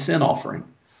for a sin offering.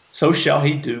 So shall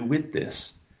he do with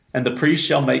this. And the priest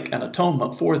shall make an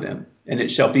atonement for them, and it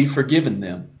shall be forgiven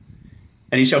them.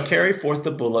 And he shall carry forth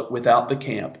the bullock without the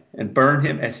camp, and burn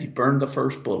him as he burned the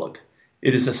first bullock.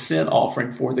 It is a sin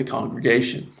offering for the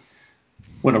congregation.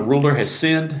 When a ruler has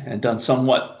sinned and done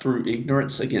somewhat through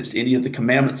ignorance against any of the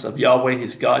commandments of Yahweh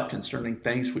his God concerning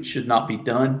things which should not be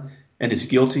done, and is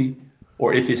guilty,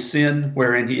 or if his sin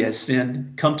wherein he has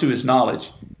sinned come to his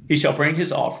knowledge, he shall bring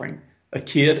his offering, a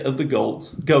kid of the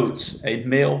goats, a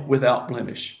male without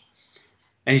blemish.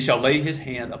 And he shall lay his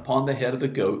hand upon the head of the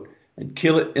goat, and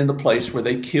kill it in the place where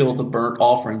they kill the burnt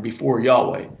offering before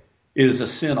Yahweh. It is a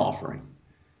sin offering.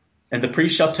 And the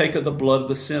priest shall take of the blood of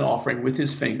the sin offering with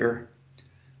his finger,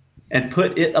 and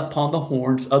put it upon the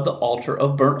horns of the altar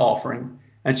of burnt offering,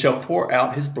 and shall pour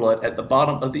out his blood at the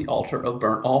bottom of the altar of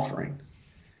burnt offering.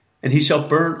 And he shall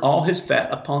burn all his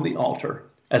fat upon the altar,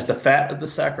 as the fat of the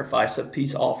sacrifice of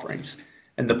peace offerings.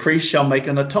 And the priest shall make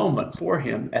an atonement for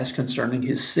him as concerning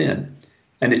his sin,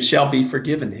 and it shall be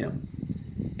forgiven him.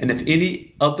 And if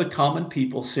any of the common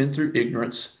people sin through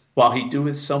ignorance, while he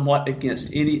doeth somewhat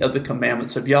against any of the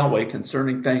commandments of Yahweh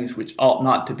concerning things which ought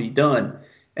not to be done,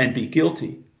 and be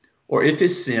guilty, or if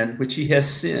his sin which he has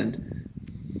sinned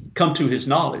come to his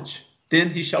knowledge, then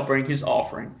he shall bring his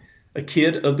offering, a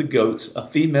kid of the goats, a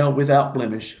female without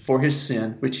blemish, for his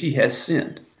sin which he has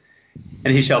sinned.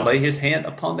 And he shall lay his hand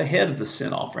upon the head of the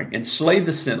sin offering, and slay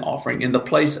the sin offering in the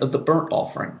place of the burnt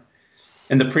offering.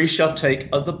 And the priest shall take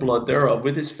of the blood thereof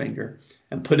with his finger,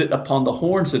 and put it upon the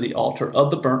horns of the altar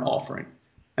of the burnt offering,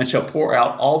 and shall pour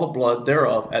out all the blood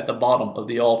thereof at the bottom of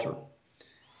the altar.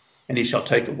 And he shall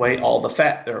take away all the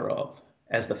fat thereof,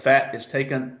 as the fat is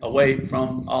taken away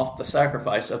from off the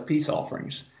sacrifice of peace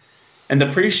offerings. And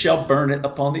the priest shall burn it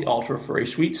upon the altar for a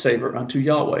sweet savor unto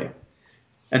Yahweh.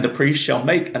 And the priest shall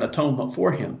make an atonement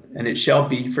for him, and it shall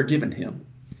be forgiven him.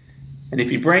 And if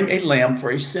he bring a lamb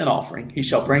for a sin offering, he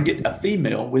shall bring it a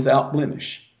female without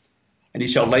blemish. And he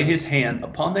shall lay his hand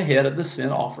upon the head of the sin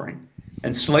offering,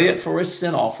 and slay it for a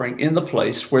sin offering in the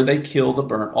place where they kill the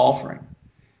burnt offering.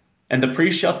 And the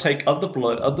priest shall take of the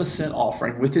blood of the sin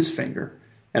offering with his finger,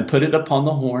 and put it upon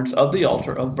the horns of the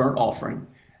altar of burnt offering,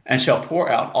 and shall pour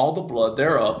out all the blood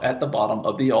thereof at the bottom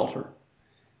of the altar.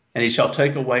 And he shall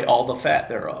take away all the fat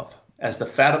thereof, as the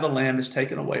fat of the lamb is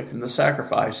taken away from the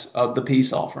sacrifice of the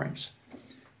peace offerings.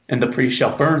 And the priest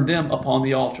shall burn them upon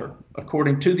the altar,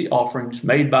 according to the offerings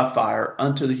made by fire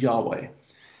unto the Yahweh.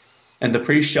 And the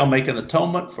priest shall make an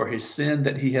atonement for his sin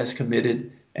that he has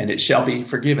committed, and it shall be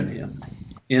forgiven him.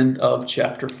 End of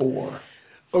chapter 4.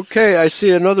 Okay, I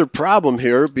see another problem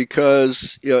here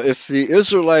because if the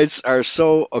Israelites are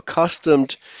so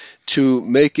accustomed to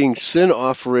making sin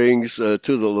offerings to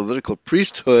the Levitical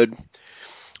priesthood,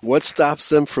 what stops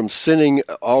them from sinning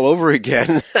all over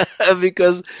again?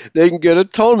 Because they can get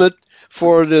atonement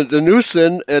for the new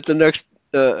sin at the next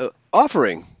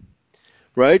offering,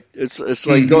 right? It's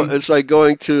like it's like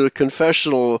going to the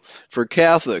confessional for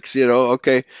Catholics.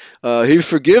 Okay, he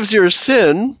forgives your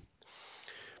sin,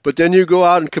 but then you go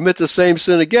out and commit the same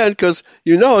sin again because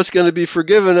it's going to be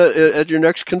forgiven at your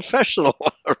next confessional,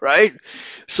 right?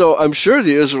 So I'm sure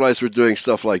the Israelites were doing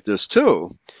stuff like this too.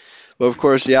 But of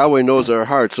course, Yahweh knows our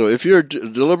heart. So if you're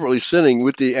deliberately sinning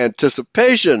with the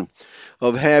anticipation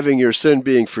of having your sin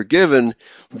being forgiven,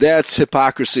 that's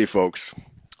hypocrisy, folks.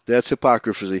 That's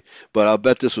hypocrisy. But I'll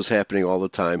bet this was happening all the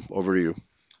time. Over to you.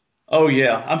 Oh,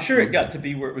 yeah. I'm sure it got to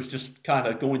be where it was just kind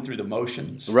of going through the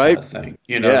motions right? kind of thing.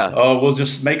 Yeah. Oh, we'll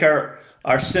just make our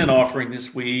sin offering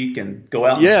this week and go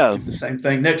out and do the same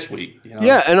thing next week.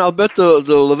 Yeah, and I'll bet the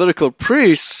Levitical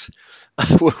priests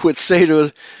would say to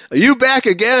us, "Are you back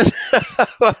again? do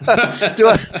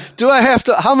I have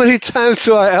to? How many times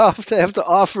do I have to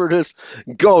offer this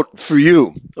goat for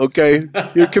you? Okay,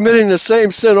 you're committing the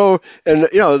same sin over." And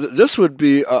this would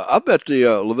be. I bet the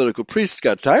Levitical priests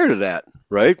got tired of that,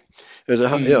 right? And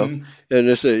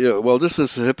they say, well, this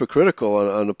is hypocritical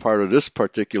on the part of this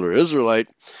particular Israelite.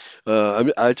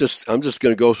 I'm just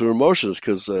going to go through emotions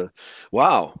because,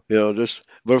 wow,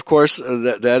 But of course,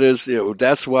 that is,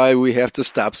 that's why we have to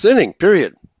stop sinning.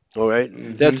 Period. All right,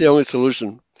 that's the only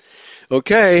solution.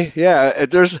 Okay, yeah.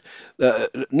 There's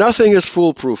nothing is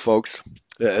foolproof, folks.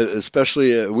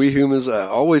 Especially we humans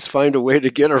always find a way to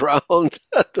get around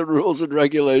the rules and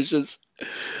regulations.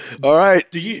 All right.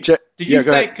 Do you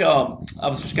think? I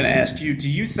was just going to ask you. Do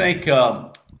you think?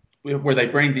 Where they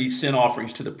bring these sin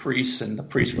offerings to the priests and the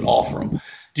priest would offer them.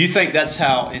 Do you think that's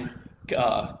how in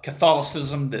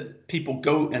Catholicism that people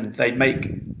go and they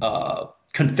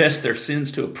confess their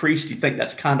sins to a priest? Do you think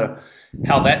that's kind of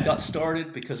how that got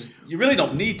started? Because you really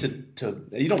don't need to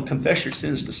you don't confess your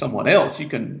sins to someone else.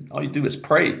 All you do is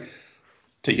pray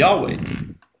to Yahweh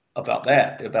about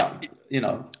that,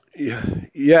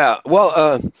 Yeah.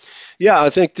 Well, I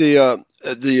think the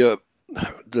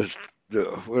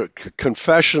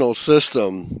confessional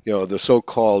system, the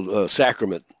so-called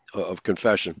sacrament of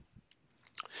confession,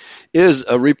 is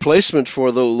a replacement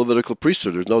for the Levitical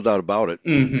priesthood. There's no doubt about it.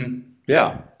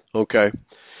 Yeah. Okay.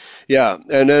 Yeah.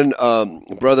 And then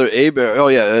Brother Aber,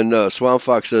 and Swamp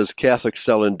Fox says Catholics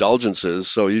sell indulgences,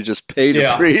 so you just pay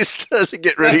the priest to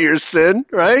get rid of your sin,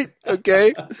 right?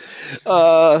 Okay.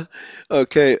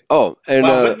 Okay. Oh, and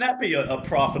wouldn't that be a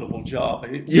profitable job?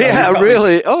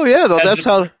 Really. Oh, yeah. Though that's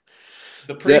how.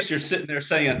 The priest, you're sitting there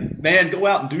saying, "Man, go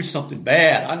out and do something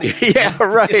bad."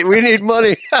 Right. We need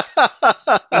money.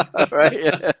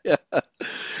 Right. Yeah.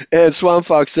 And Swamp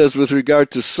Fox says, with regard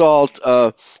to salt,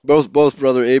 both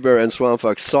Brother Aber and Swamp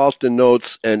Fox, salt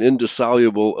denotes an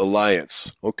indissoluble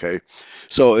alliance. Okay,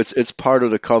 so it's part of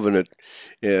the covenant,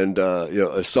 and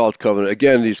a salt covenant.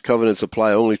 Again, these covenants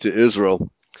apply only to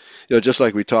Israel. Just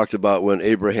like we talked about when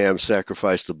Abraham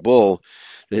sacrificed the bull.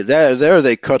 There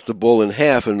they cut the bull in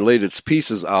half and laid its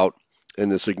pieces out, and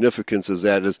the significance is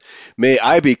may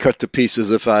I be cut to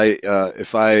pieces if I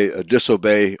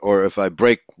disobey or if I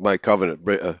break my covenant,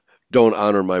 don't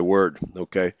honor my word.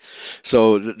 Okay,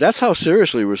 so that's how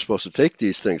seriously we're supposed to take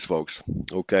these things, folks.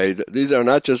 Okay, these are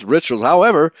not just rituals.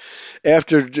 However,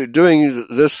 after doing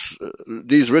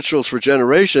these rituals for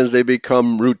generations, they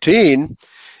become routine.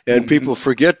 And people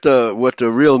forget what the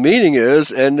real meaning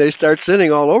is, and they start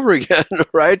sinning all over again,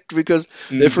 right? Because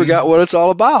they forgot what it's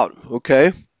all about.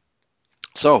 Okay.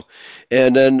 So,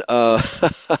 and then, and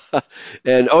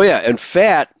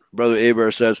fat, Brother Aber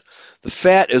says, the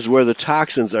fat is where the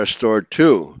toxins are stored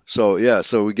too. So,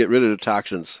 so we get rid of the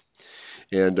toxins.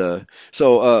 And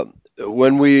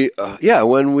when we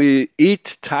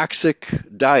eat toxic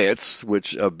diets,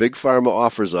 which Big Pharma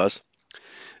offers us,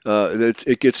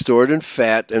 It gets stored in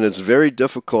fat, and it's very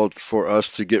difficult for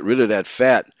us to get rid of that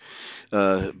fat.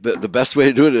 But the best way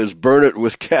to do it is burn it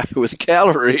with with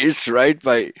calories, right?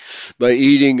 By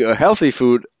eating healthy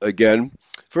food again.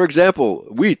 For example,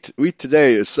 wheat. Wheat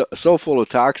today is so full of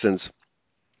toxins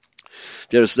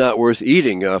that it's not worth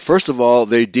eating. First of all,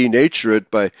 they denature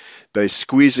it by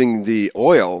squeezing the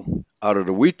oil out of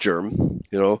the wheat germ.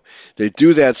 They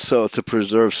do that so to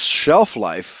preserve shelf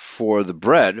life for the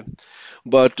bread.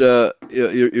 But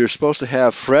you're supposed to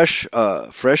have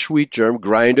fresh wheat germ,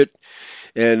 grind it,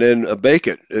 and then bake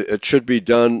it. It should be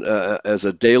done as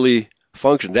a daily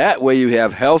function. That way you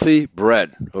have healthy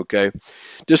bread, okay?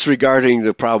 Disregarding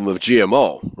the problem of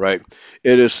GMO, right?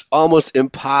 It is almost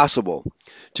impossible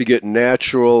to get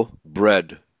natural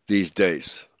bread these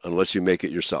days unless you make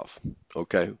it yourself.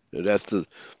 Okay? That's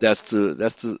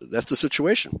the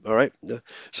situation, all right?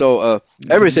 So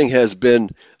everything has been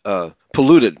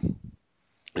polluted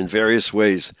in various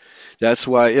ways. That's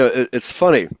why it's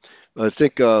funny. I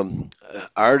think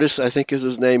Artis, I think is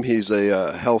his name. He's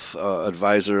a health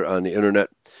advisor on the internet,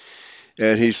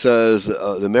 and he says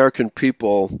the America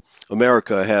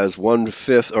has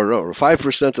 1/5 or no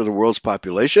 5% of the world's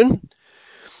population,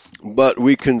 but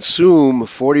we consume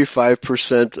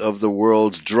 45% of the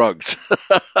world's drugs.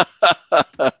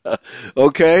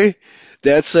 Okay,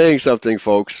 that's saying something,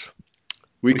 folks.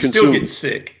 We still get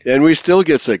sick. And we still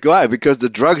get sick. Why? Because the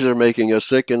drugs are making us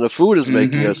sick and the food is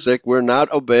making us sick. We're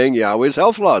not obeying Yahweh's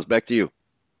health laws. Back to you.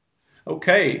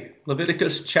 Okay,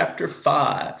 Leviticus chapter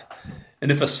 5.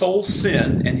 And if a soul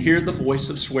sin and hear the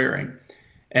voice of swearing,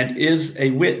 and is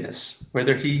a witness,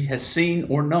 whether he has seen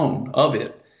or known of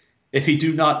it, if he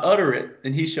do not utter it,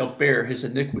 then he shall bear his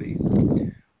iniquity.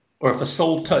 Or if a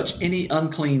soul touch any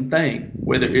unclean thing,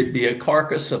 whether it be a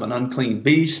carcass of an unclean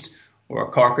beast, or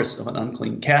a carcass of an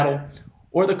unclean cattle,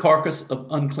 or the carcass of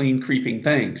unclean creeping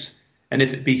things. And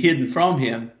if it be hidden from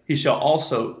him, he shall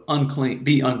also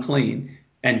be unclean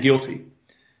and guilty.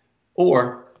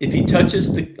 Or if he touches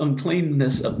the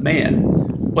uncleanness of man,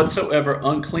 whatsoever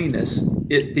uncleanness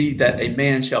it be that a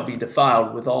man shall be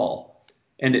defiled withal,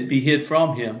 and it be hid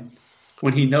from him,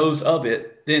 when he knows of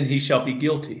it, then he shall be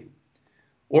guilty.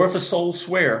 Or if a soul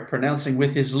swear, pronouncing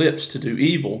with his lips to do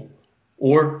evil,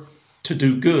 or to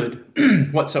do good,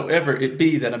 whatsoever it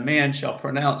be that a man shall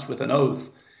pronounce with an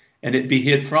oath, and it be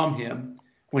hid from him,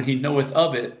 when he knoweth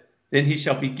of it, then he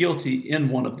shall be guilty in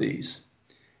one of these.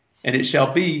 And it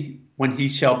shall be, when he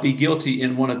shall be guilty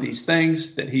in one of these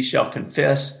things, that he shall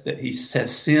confess that he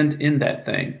has sinned in that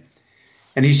thing.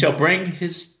 And he shall bring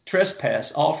his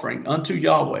trespass offering unto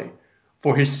Yahweh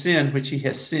for his sin which he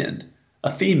has sinned,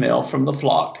 a female from the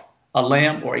flock, a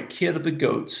lamb or a kid of the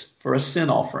goats for a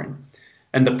sin offering.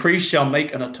 And the priest shall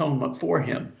make an atonement for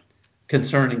him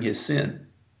concerning his sin.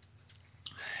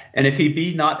 And if he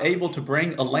be not able to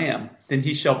bring a lamb, then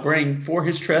he shall bring for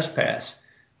his trespass,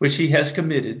 which he has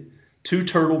committed, 2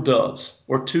 turtle doves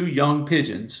or 2 young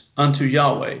pigeons unto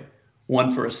Yahweh,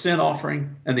 one for a sin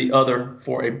offering and the other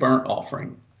for a burnt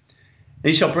offering.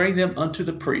 And he shall bring them unto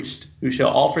the priest, who shall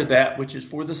offer that which is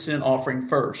for the sin offering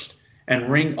first, and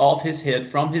wring off his head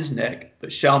from his neck,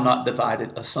 but shall not divide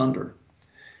it asunder.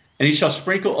 And he shall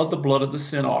sprinkle of the blood of the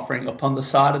sin offering upon the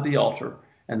side of the altar,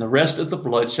 and the rest of the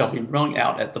blood shall be wrung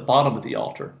out at the bottom of the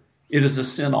altar. It is a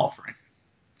sin offering.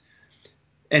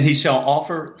 And he shall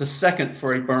offer the second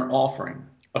for a burnt offering,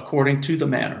 according to the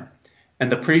manner.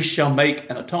 And the priest shall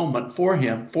make an atonement for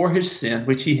him for his sin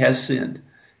which he has sinned,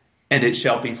 and it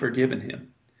shall be forgiven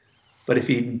him. But if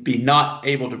he be not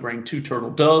able to bring 2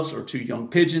 turtle doves or 2 young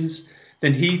pigeons,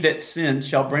 then he that sinned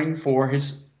shall bring for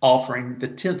his offering the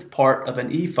 10th part of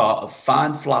an ephah of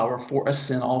fine flour for a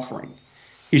sin offering.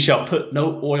 He shall put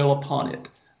no oil upon it,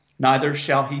 neither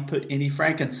shall he put any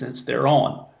frankincense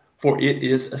thereon, for it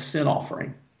is a sin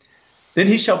offering. Then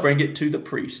he shall bring it to the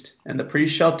priest, and the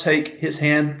priest shall take his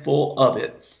handful of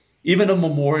it, even a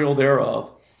memorial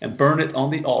thereof, and burn it on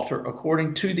the altar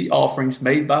according to the offerings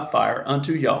made by fire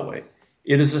unto Yahweh.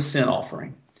 It is a sin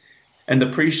offering. And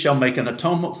the priest shall make an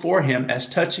atonement for him as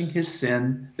touching his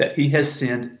sin that he has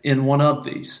sinned in one of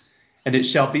these, and it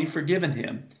shall be forgiven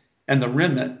him, and the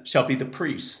remnant shall be the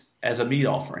priest's as a meat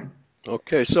offering.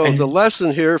 Okay, so the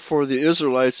lesson here for the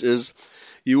Israelites is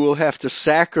you will have to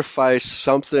sacrifice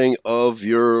something of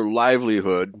your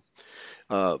livelihood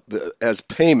as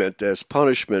payment, as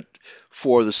punishment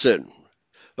for the sin.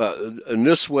 In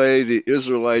this way, the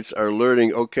Israelites are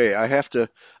learning. Okay, I have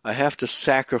to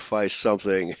sacrifice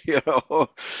something.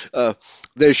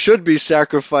 They should be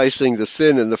sacrificing the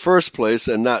sin in the first place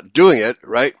and not doing it,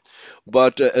 right?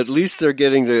 But at least they're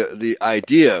getting the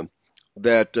idea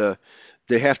that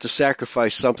they have to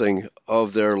sacrifice something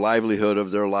of their livelihood,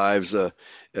 of their lives,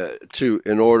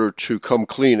 in order to come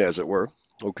clean, as it were.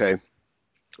 Okay,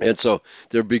 and so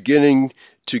they're beginning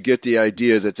to get the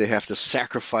idea that they have to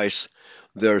sacrifice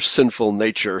their sinful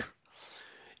nature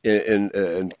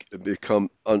and become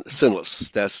sinless.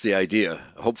 That's the idea.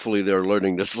 Hopefully, they're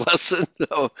learning this lesson.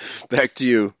 Back to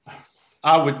you.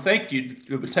 I would think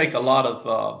it would take a lot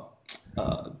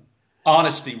of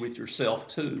honesty with yourself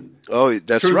too. Oh,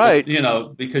 that's Truthful,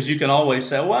 right. because you can always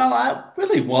say, "Well, I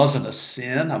really wasn't a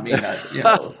sin." I mean,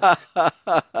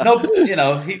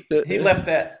 no, he left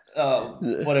that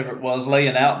whatever it was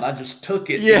laying out, and I just took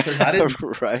it Yeah, because I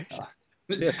didn't. right.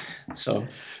 Yeah. So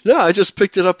No, I just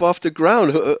picked it up off the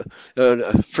ground.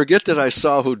 Forget that I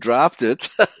saw who dropped it.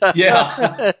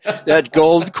 yeah, That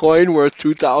gold coin worth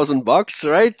 $2,000,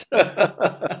 right?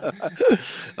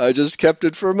 I just kept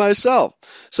it for myself.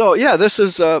 So yeah, this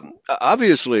is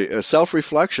obviously a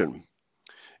self-reflection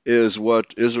is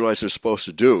what Israelites are supposed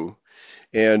to do,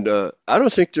 and I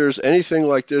don't think there's anything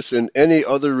like this in any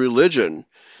other religion.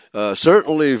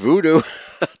 Certainly, voodoo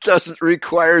doesn't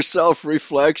require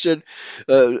self-reflection,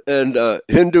 and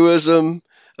Hinduism.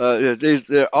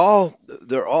 They're all,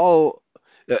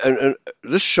 and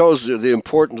this shows the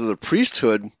importance of the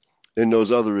priesthood in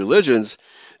those other religions.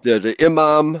 The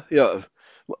imam,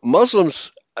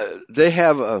 Muslims, they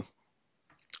have a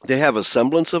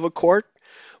semblance of a court,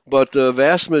 but the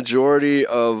vast majority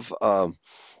of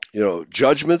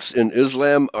judgments in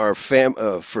Islam are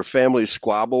for family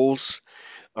squabbles.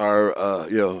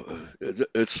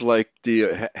 It's like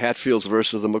the Hatfields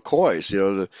versus the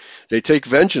McCoys. They take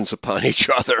vengeance upon each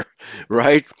other,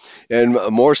 right? And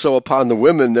more so upon the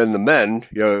women than the men.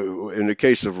 In the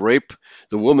case of rape,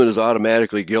 the woman is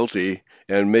automatically guilty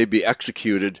and may be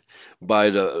executed by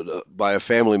a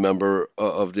family member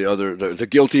of the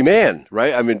guilty man,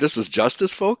 right? I mean, this is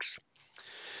justice, folks.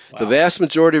 Wow. The vast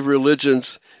majority of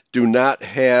religions do not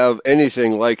have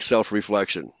anything like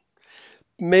self-reflection.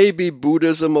 Maybe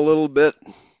Buddhism a little bit,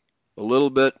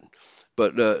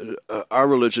 but our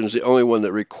religion is the only one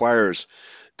that requires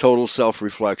total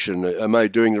self-reflection. Am I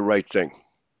doing the right thing?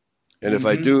 And if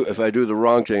I do the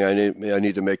wrong thing, I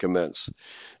need to make amends.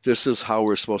 This is how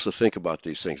we're supposed to think about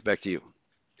these things. Back to you.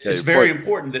 It's very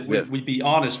important that we be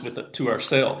honest to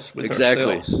ourselves.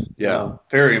 Exactly. Ourselves. Yeah.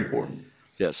 Very important.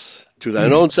 Yes. To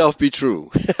thine own self be true.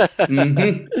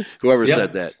 Whoever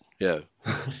said that. Yeah.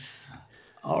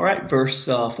 All right, verse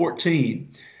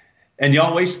 14. And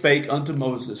Yahweh spake unto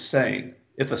Moses, saying,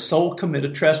 If a soul commit a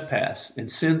trespass and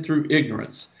sin through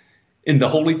ignorance in the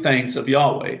holy things of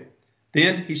Yahweh,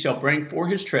 then he shall bring for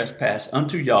his trespass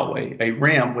unto Yahweh a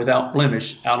ram without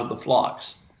blemish out of the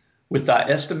flocks, with thy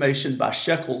estimation by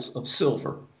shekels of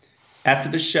silver, after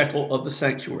the shekel of the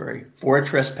sanctuary, for a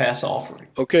trespass offering.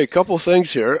 Okay, a couple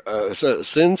things here. So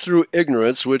sin through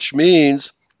ignorance, which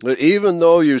means that even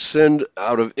though you sinned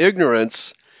out of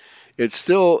ignorance, it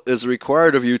still is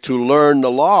required of you to learn the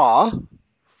law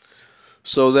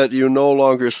so that you no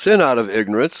longer sin out of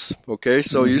ignorance. Okay,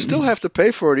 so you still have to pay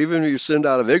for it even if you sinned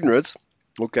out of ignorance.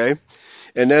 Okay,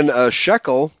 and then a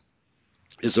shekel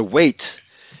is a weight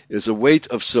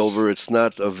of silver. It's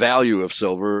not a value of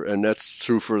silver, and that's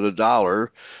true for the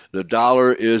dollar. The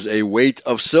dollar is a weight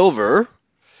of silver.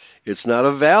 It's not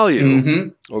a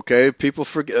value. Okay, people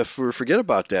forget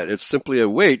about that. It's simply a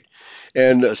weight.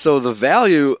 And so the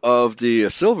value of the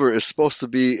silver is supposed to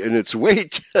be in its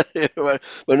weight, but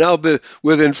now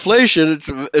with inflation,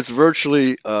 it's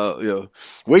virtually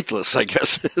weightless. I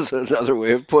guess is another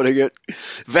way of putting it.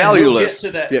 Valueless.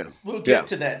 We'll get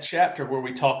to that chapter where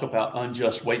we talk about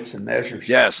unjust weights and measures.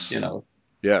 Yes.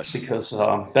 Yes. Because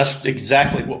that's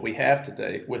exactly what we have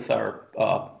today with our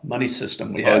money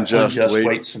system. We have unjust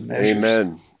weights and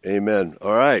measures. Amen.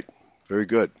 All right. Very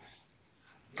good.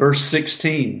 Verse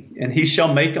 16, and he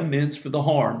shall make amends for the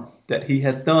harm that he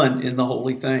hath done in the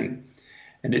holy thing.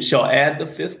 And it shall add the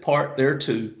fifth part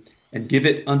thereto, and give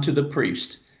it unto the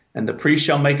priest. And the priest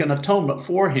shall make an atonement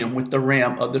for him with the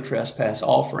ram of the trespass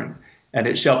offering, and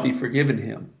it shall be forgiven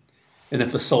him. And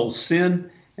if a soul sin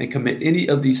and commit any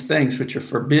of these things which are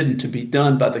forbidden to be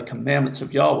done by the commandments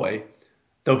of Yahweh,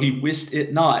 though he wist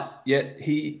it not, yet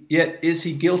is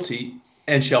he guilty,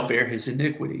 and shall bear his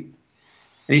iniquity.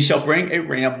 And he shall bring a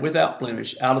ram without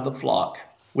blemish out of the flock,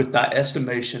 with thy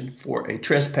estimation for a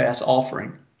trespass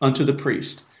offering unto the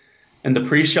priest. And the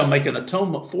priest shall make an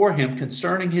atonement for him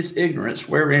concerning his ignorance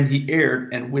wherein he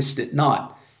erred and wist it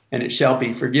not, and it shall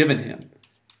be forgiven him.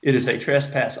 It is a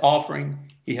trespass offering.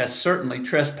 He has certainly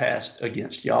trespassed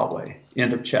against Yahweh.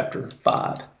 End of chapter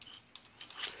 5.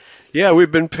 Yeah,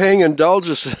 we've been paying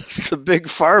indulgences to big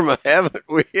pharma, haven't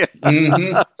we?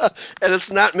 Hmm. And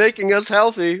it's not making us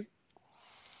healthy.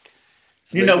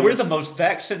 It's making We're the us, most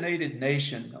vaccinated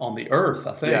nation on the earth,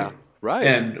 I yeah, think. right.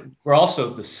 And we're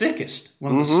also the sickest,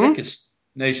 one of the Mm-hmm. sickest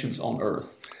nations on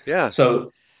earth. Yeah,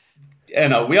 So, you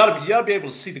ought to be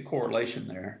able to see the correlation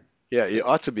there. yeah, you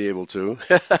ought to be able to,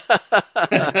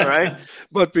 right?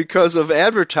 But because of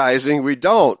advertising, we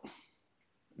don't.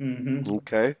 Hmm.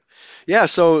 Okay. Yeah,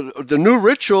 so the new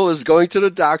ritual is going to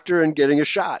the doctor and getting a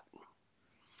shot.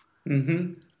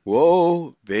 Hmm.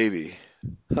 Whoa, baby.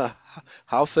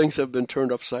 How things have been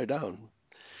turned upside down.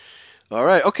 All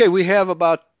right. Okay, we have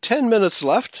about 10 minutes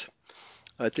left.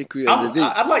 I think we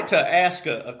I'd like to ask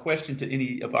a question to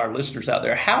any of our listeners out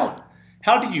there. How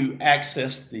do you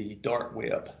access the dark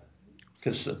web?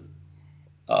 Because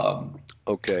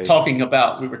okay.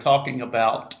 we were talking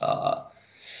about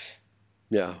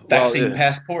Yeah. Well, vaccine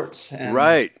passports and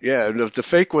right. Yeah, and if the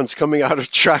fake one's coming out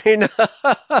of China,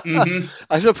 hmm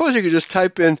I suppose you could just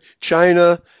type in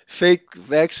China fake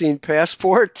vaccine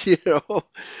passport,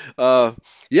 Uh,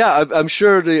 yeah, I'm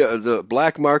sure the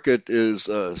black market is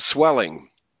swelling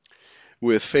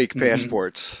with fake hmm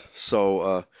passports.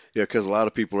 So, yeah, because a lot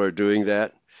of people are doing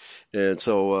that. And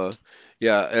so,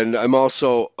 yeah, and I'm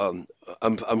also I'm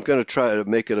going to try to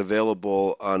make it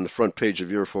available on the front page of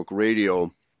Eurofolk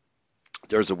Radio.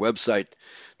 There's a website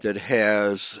that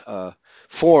has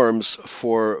forms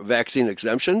for vaccine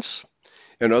exemptions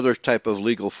and other type of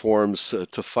legal forms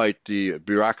to fight the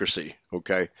bureaucracy.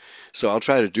 Okay, so I'll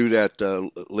try to do that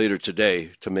later today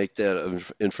to make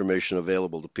that information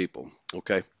available to people.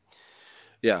 Okay,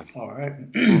 yeah. all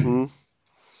right. Mm-hmm.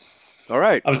 All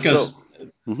right. I was going So.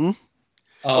 to Mm-hmm.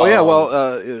 Oh yeah. uh,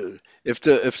 Well, if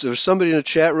there's somebody in the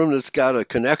chat room that's got a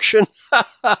connection,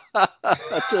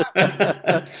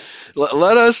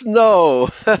 let us know.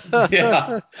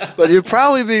 yeah. But you'd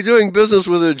probably be doing business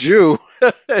with a Jew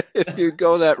if you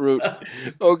go that route.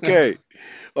 Okay.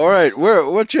 All right.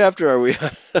 What chapter are we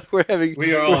on? We're having.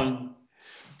 We are We're, on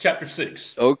chapter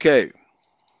 6. okay.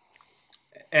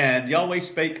 And Yahweh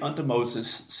spake unto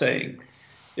Moses, saying,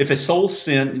 If a soul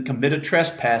sin and commit a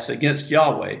trespass against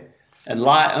Yahweh, and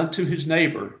lie unto his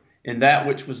neighbor in that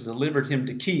which was delivered him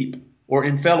to keep, or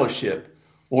in fellowship,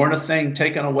 or in a thing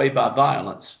taken away by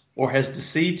violence, or has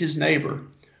deceived his neighbor,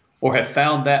 or have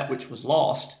found that which was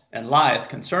lost, and lieth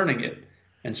concerning it,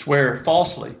 and sweareth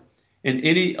falsely, in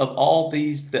any of all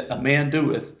these that a man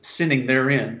doeth, sinning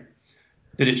therein,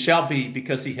 that it shall be,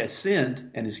 because he has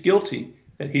sinned and is guilty,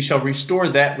 that he shall restore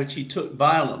that which he took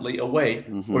violently away,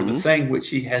 or the Mm-hmm. thing which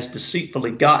he has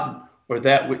deceitfully gotten, or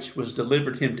that which was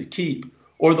delivered him to keep,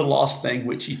 or the lost thing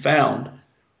which he found,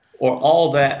 or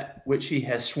all that which he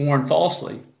has sworn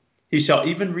falsely. He shall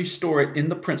even restore it in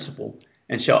the principal,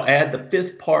 and shall add the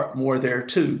fifth part more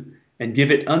thereto, and give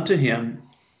it unto him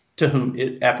to whom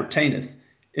it appertaineth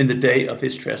in the day of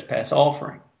his trespass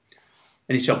offering.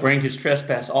 And he shall bring his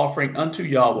trespass offering unto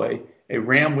Yahweh, a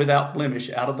ram without blemish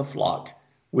out of the flock,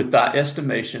 with thy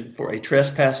estimation for a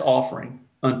trespass offering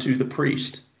unto the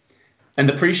priest. And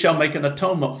the priest shall make an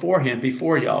atonement for him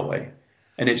before Yahweh,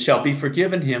 and it shall be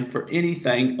forgiven him for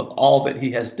anything of all that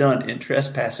he has done in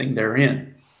trespassing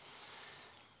therein.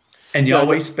 And Yeah. No,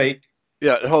 Yahweh spake,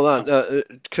 yeah. Hold on.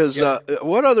 Because yep.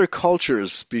 what other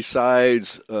cultures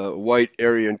besides white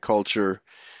Aryan culture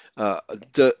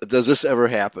does this ever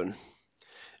happen?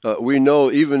 We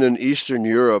know even in Eastern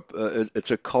Europe,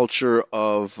 it's a culture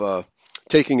of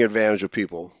taking advantage of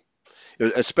people,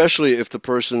 especially if the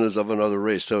person is of another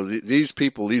race. So these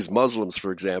people, these Muslims,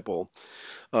 for example,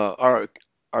 uh, are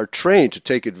are trained to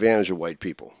take advantage of white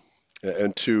people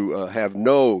and to have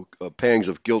no pangs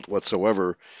of guilt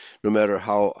whatsoever, no matter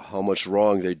how much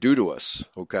wrong they do to us.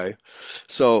 Okay,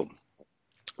 so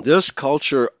this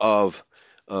culture of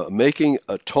making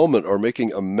atonement or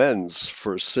making amends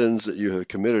for sins that you have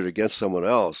committed against someone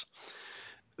else,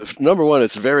 number one,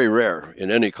 it's very rare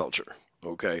in any culture,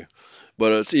 okay?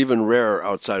 But it's even rarer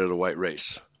outside of the white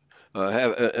race.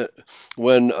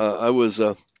 When I was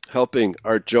helping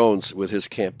Art Jones with his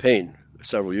campaign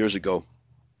several years ago,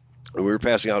 we were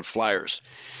passing out flyers,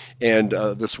 and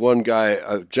this one guy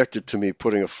objected to me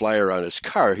putting a flyer on his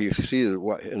car. He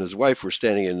and his wife were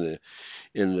standing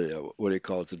in the what do you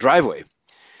call it, the driveway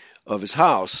of his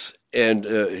house, and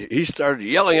he started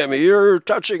yelling at me, "You're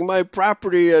touching my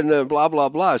property," and blah blah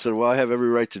blah. I said, "Well, I have every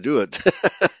right to do it.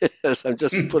 Yes, I'm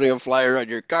just putting a flyer on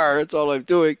your car. That's all I'm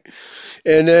doing."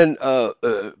 And then,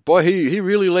 boy, he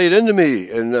really laid into me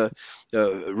and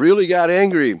really got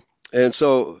angry. And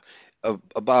so,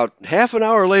 about half an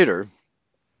hour later,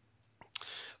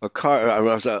 I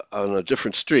was on a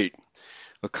different street.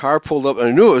 A car pulled up, and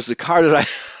I knew it was the car that I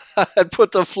I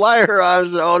put the flyer on and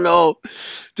said, oh no,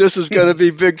 this is going to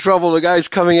be big trouble. The guy's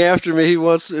coming after me. He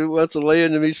wants to lay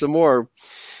into me some more.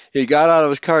 He got out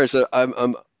of his car and said,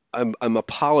 I'm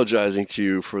apologizing to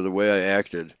you for the way I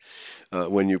acted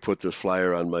when you put this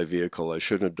flyer on my vehicle. I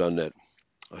shouldn't have done that.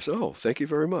 I said, oh, thank you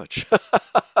very much.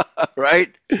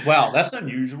 Right? Wow, that's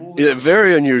unusual. Yeah,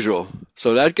 very unusual.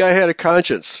 So that guy had a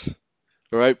conscience.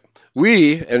 All right.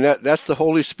 That's the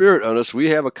Holy Spirit on us. We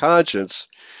have a conscience,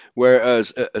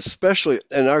 whereas, especially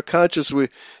in our conscience,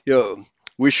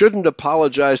 we shouldn't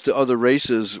apologize to other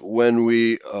races when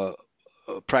we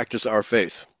practice our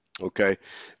faith. Okay,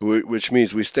 which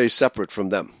means we stay separate from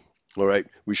them. All right,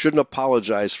 we shouldn't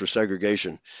apologize for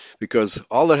segregation, because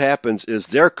all that happens is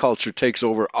their culture takes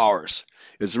over ours.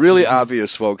 It's really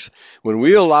obvious, folks. When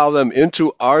we allow them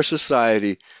into our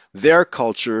society, their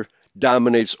culture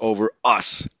dominates over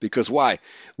us. Because why?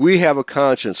 We have a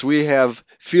conscience. We have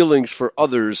feelings for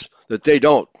others that they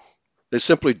don't. They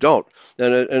simply don't.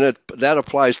 That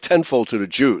applies tenfold to the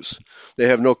Jews. They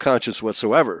have no conscience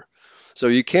whatsoever. So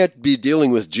you can't be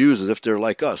dealing with Jews as if they're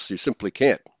like us. You simply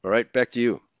can't. All right, back to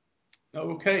you.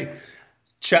 Okay.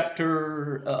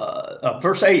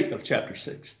 Verse 8 of chapter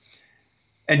 6.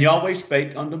 And Yahweh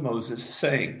spake unto Moses,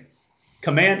 saying,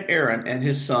 Command Aaron and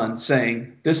his sons,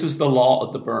 saying, This is the law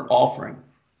of the burnt offering.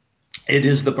 It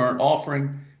is the burnt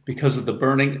offering because of the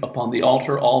burning upon the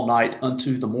altar all night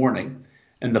unto the morning.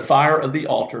 And the fire of the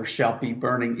altar shall be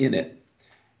burning in it.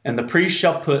 And the priest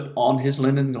shall put on his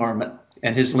linen garment,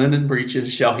 and his linen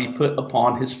breeches shall he put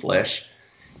upon his flesh,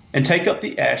 and take up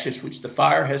the ashes which the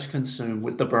fire has consumed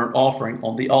with the burnt offering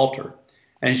on the altar,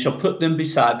 and he shall put them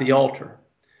beside the altar.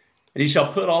 And he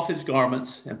shall put off his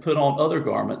garments, and put on other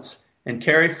garments, and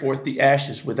carry forth the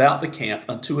ashes without the camp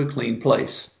unto a clean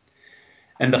place.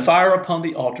 And the fire upon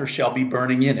the altar shall be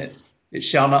burning in it. It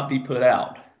shall not be put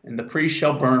out. And the priest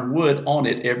shall burn wood on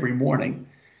it every morning,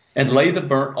 and lay the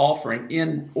burnt offering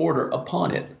in order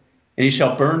upon it. And he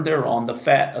shall burn thereon the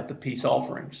fat of the peace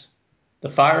offerings. The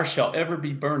fire shall ever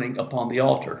be burning upon the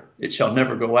altar. It shall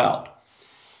never go out.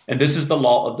 And this is the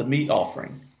law of the meat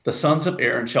offering. The sons of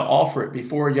Aaron shall offer it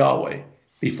before Yahweh,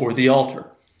 before the altar.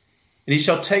 And he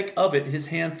shall take of it his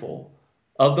handful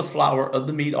of the flour of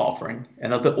the meat offering,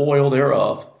 and of the oil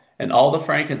thereof, and all the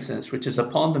frankincense which is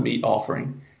upon the meat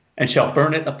offering, and shall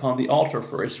burn it upon the altar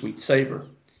for a sweet savor,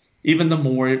 even the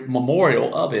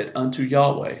memorial of it unto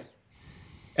Yahweh.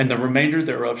 And the remainder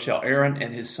thereof shall Aaron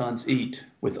and his sons eat.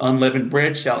 With unleavened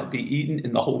bread shall it be eaten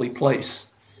in the holy place.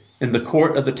 In the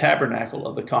court of the tabernacle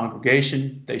of the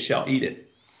congregation they shall eat it.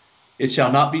 It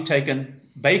shall not be taken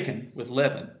bacon with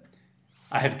leaven.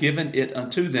 I have given it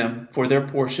unto them for their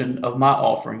portion of my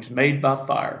offerings made by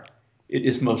fire. It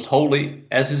is most holy,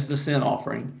 as is the sin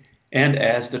offering, and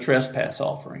as the trespass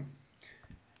offering.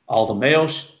 All the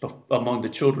males among the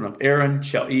children of Aaron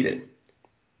shall eat it.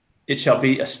 It shall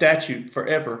be a statute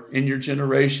forever in your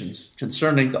generations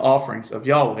concerning the offerings of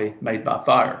Yahweh made by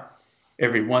fire.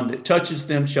 Every one that touches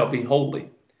them shall be holy.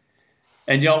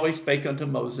 And Yahweh spake unto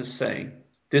Moses, saying,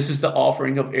 This is the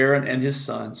offering of Aaron and his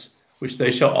sons, which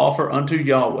they shall offer unto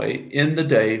Yahweh in the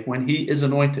day when he is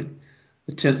anointed,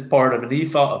 the 10th part of an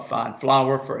ephah of fine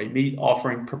flour for a meat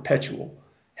offering perpetual,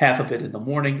 half of it in the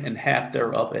morning and half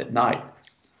thereof at night.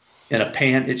 In a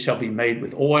pan it shall be made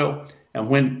with oil, and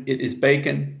when it is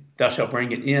baken, thou shalt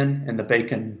bring it in, and the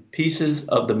baken pieces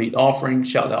of the meat offering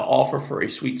shalt thou offer for a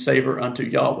sweet savor unto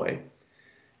Yahweh.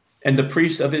 And the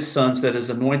priest of his sons that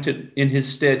is anointed in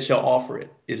his stead shall offer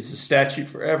it. It is a statute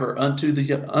forever unto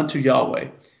Yahweh.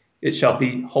 It shall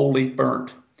be wholly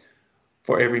burnt.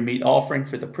 For every meat offering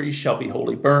for the priest shall be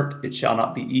wholly burnt. It shall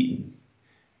not be eaten.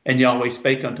 And Yahweh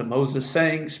spake unto Moses,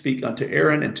 saying, Speak unto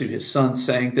Aaron and to his sons,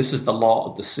 saying, This is the law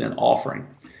of the sin offering.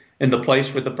 In the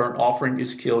place where the burnt offering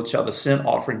is killed shall the sin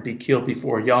offering be killed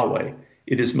before Yahweh.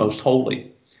 It is most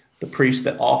holy. The priest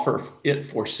that offer it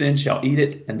for sin shall eat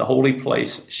it, and the holy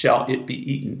place shall it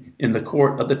be eaten in the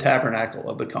court of the tabernacle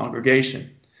of the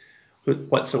congregation.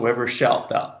 Whatsoever shalt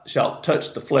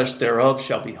touch the flesh thereof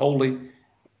shall be holy,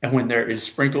 and when there is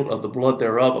sprinkled of the blood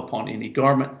thereof upon any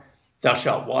garment, thou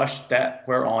shalt wash that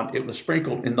whereon it was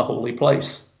sprinkled in the holy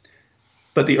place.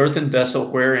 But the earthen vessel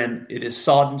wherein it is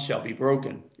sodden shall be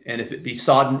broken, and if it be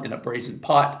sodden in a brazen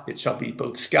pot, it shall be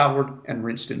both scoured and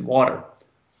rinsed in water.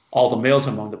 All the males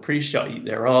among the priests shall eat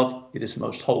thereof. It is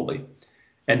most holy.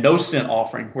 And no sin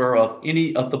offering whereof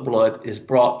any of the blood is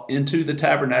brought into the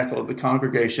tabernacle of the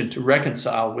congregation to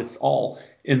reconcile with all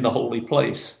in the holy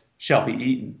place shall be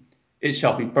eaten. It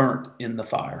shall be burnt in the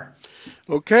fire.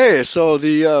 Okay, so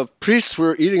the priests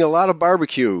were eating a lot of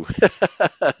barbecue.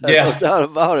 Yeah. No doubt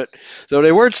about it. So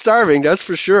they weren't starving, that's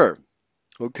for sure.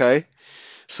 Okay.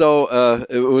 So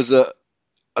it was a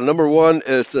number one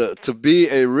is to be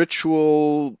a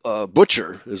ritual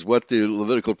butcher is what the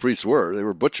Levitical priests were. They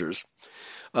were butchers.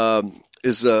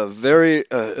 Is a very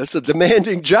it's a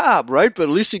demanding job, right? But at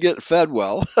least you get fed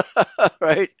well,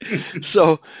 right?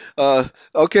 So,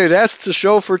 okay, that's the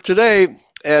show for today.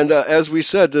 And as we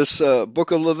said, this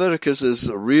book of Leviticus is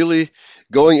really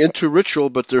going into ritual,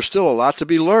 but there's still a lot to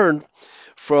be learned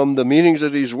from the meanings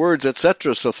of these words,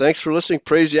 etc. So thanks for listening.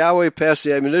 Praise Yahweh. Pass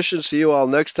the ammunition. See you all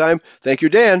next time. Thank you,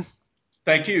 Dan.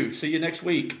 Thank you. See you next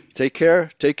week. Take care.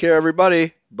 Take care,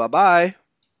 everybody. Bye-bye.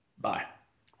 Bye.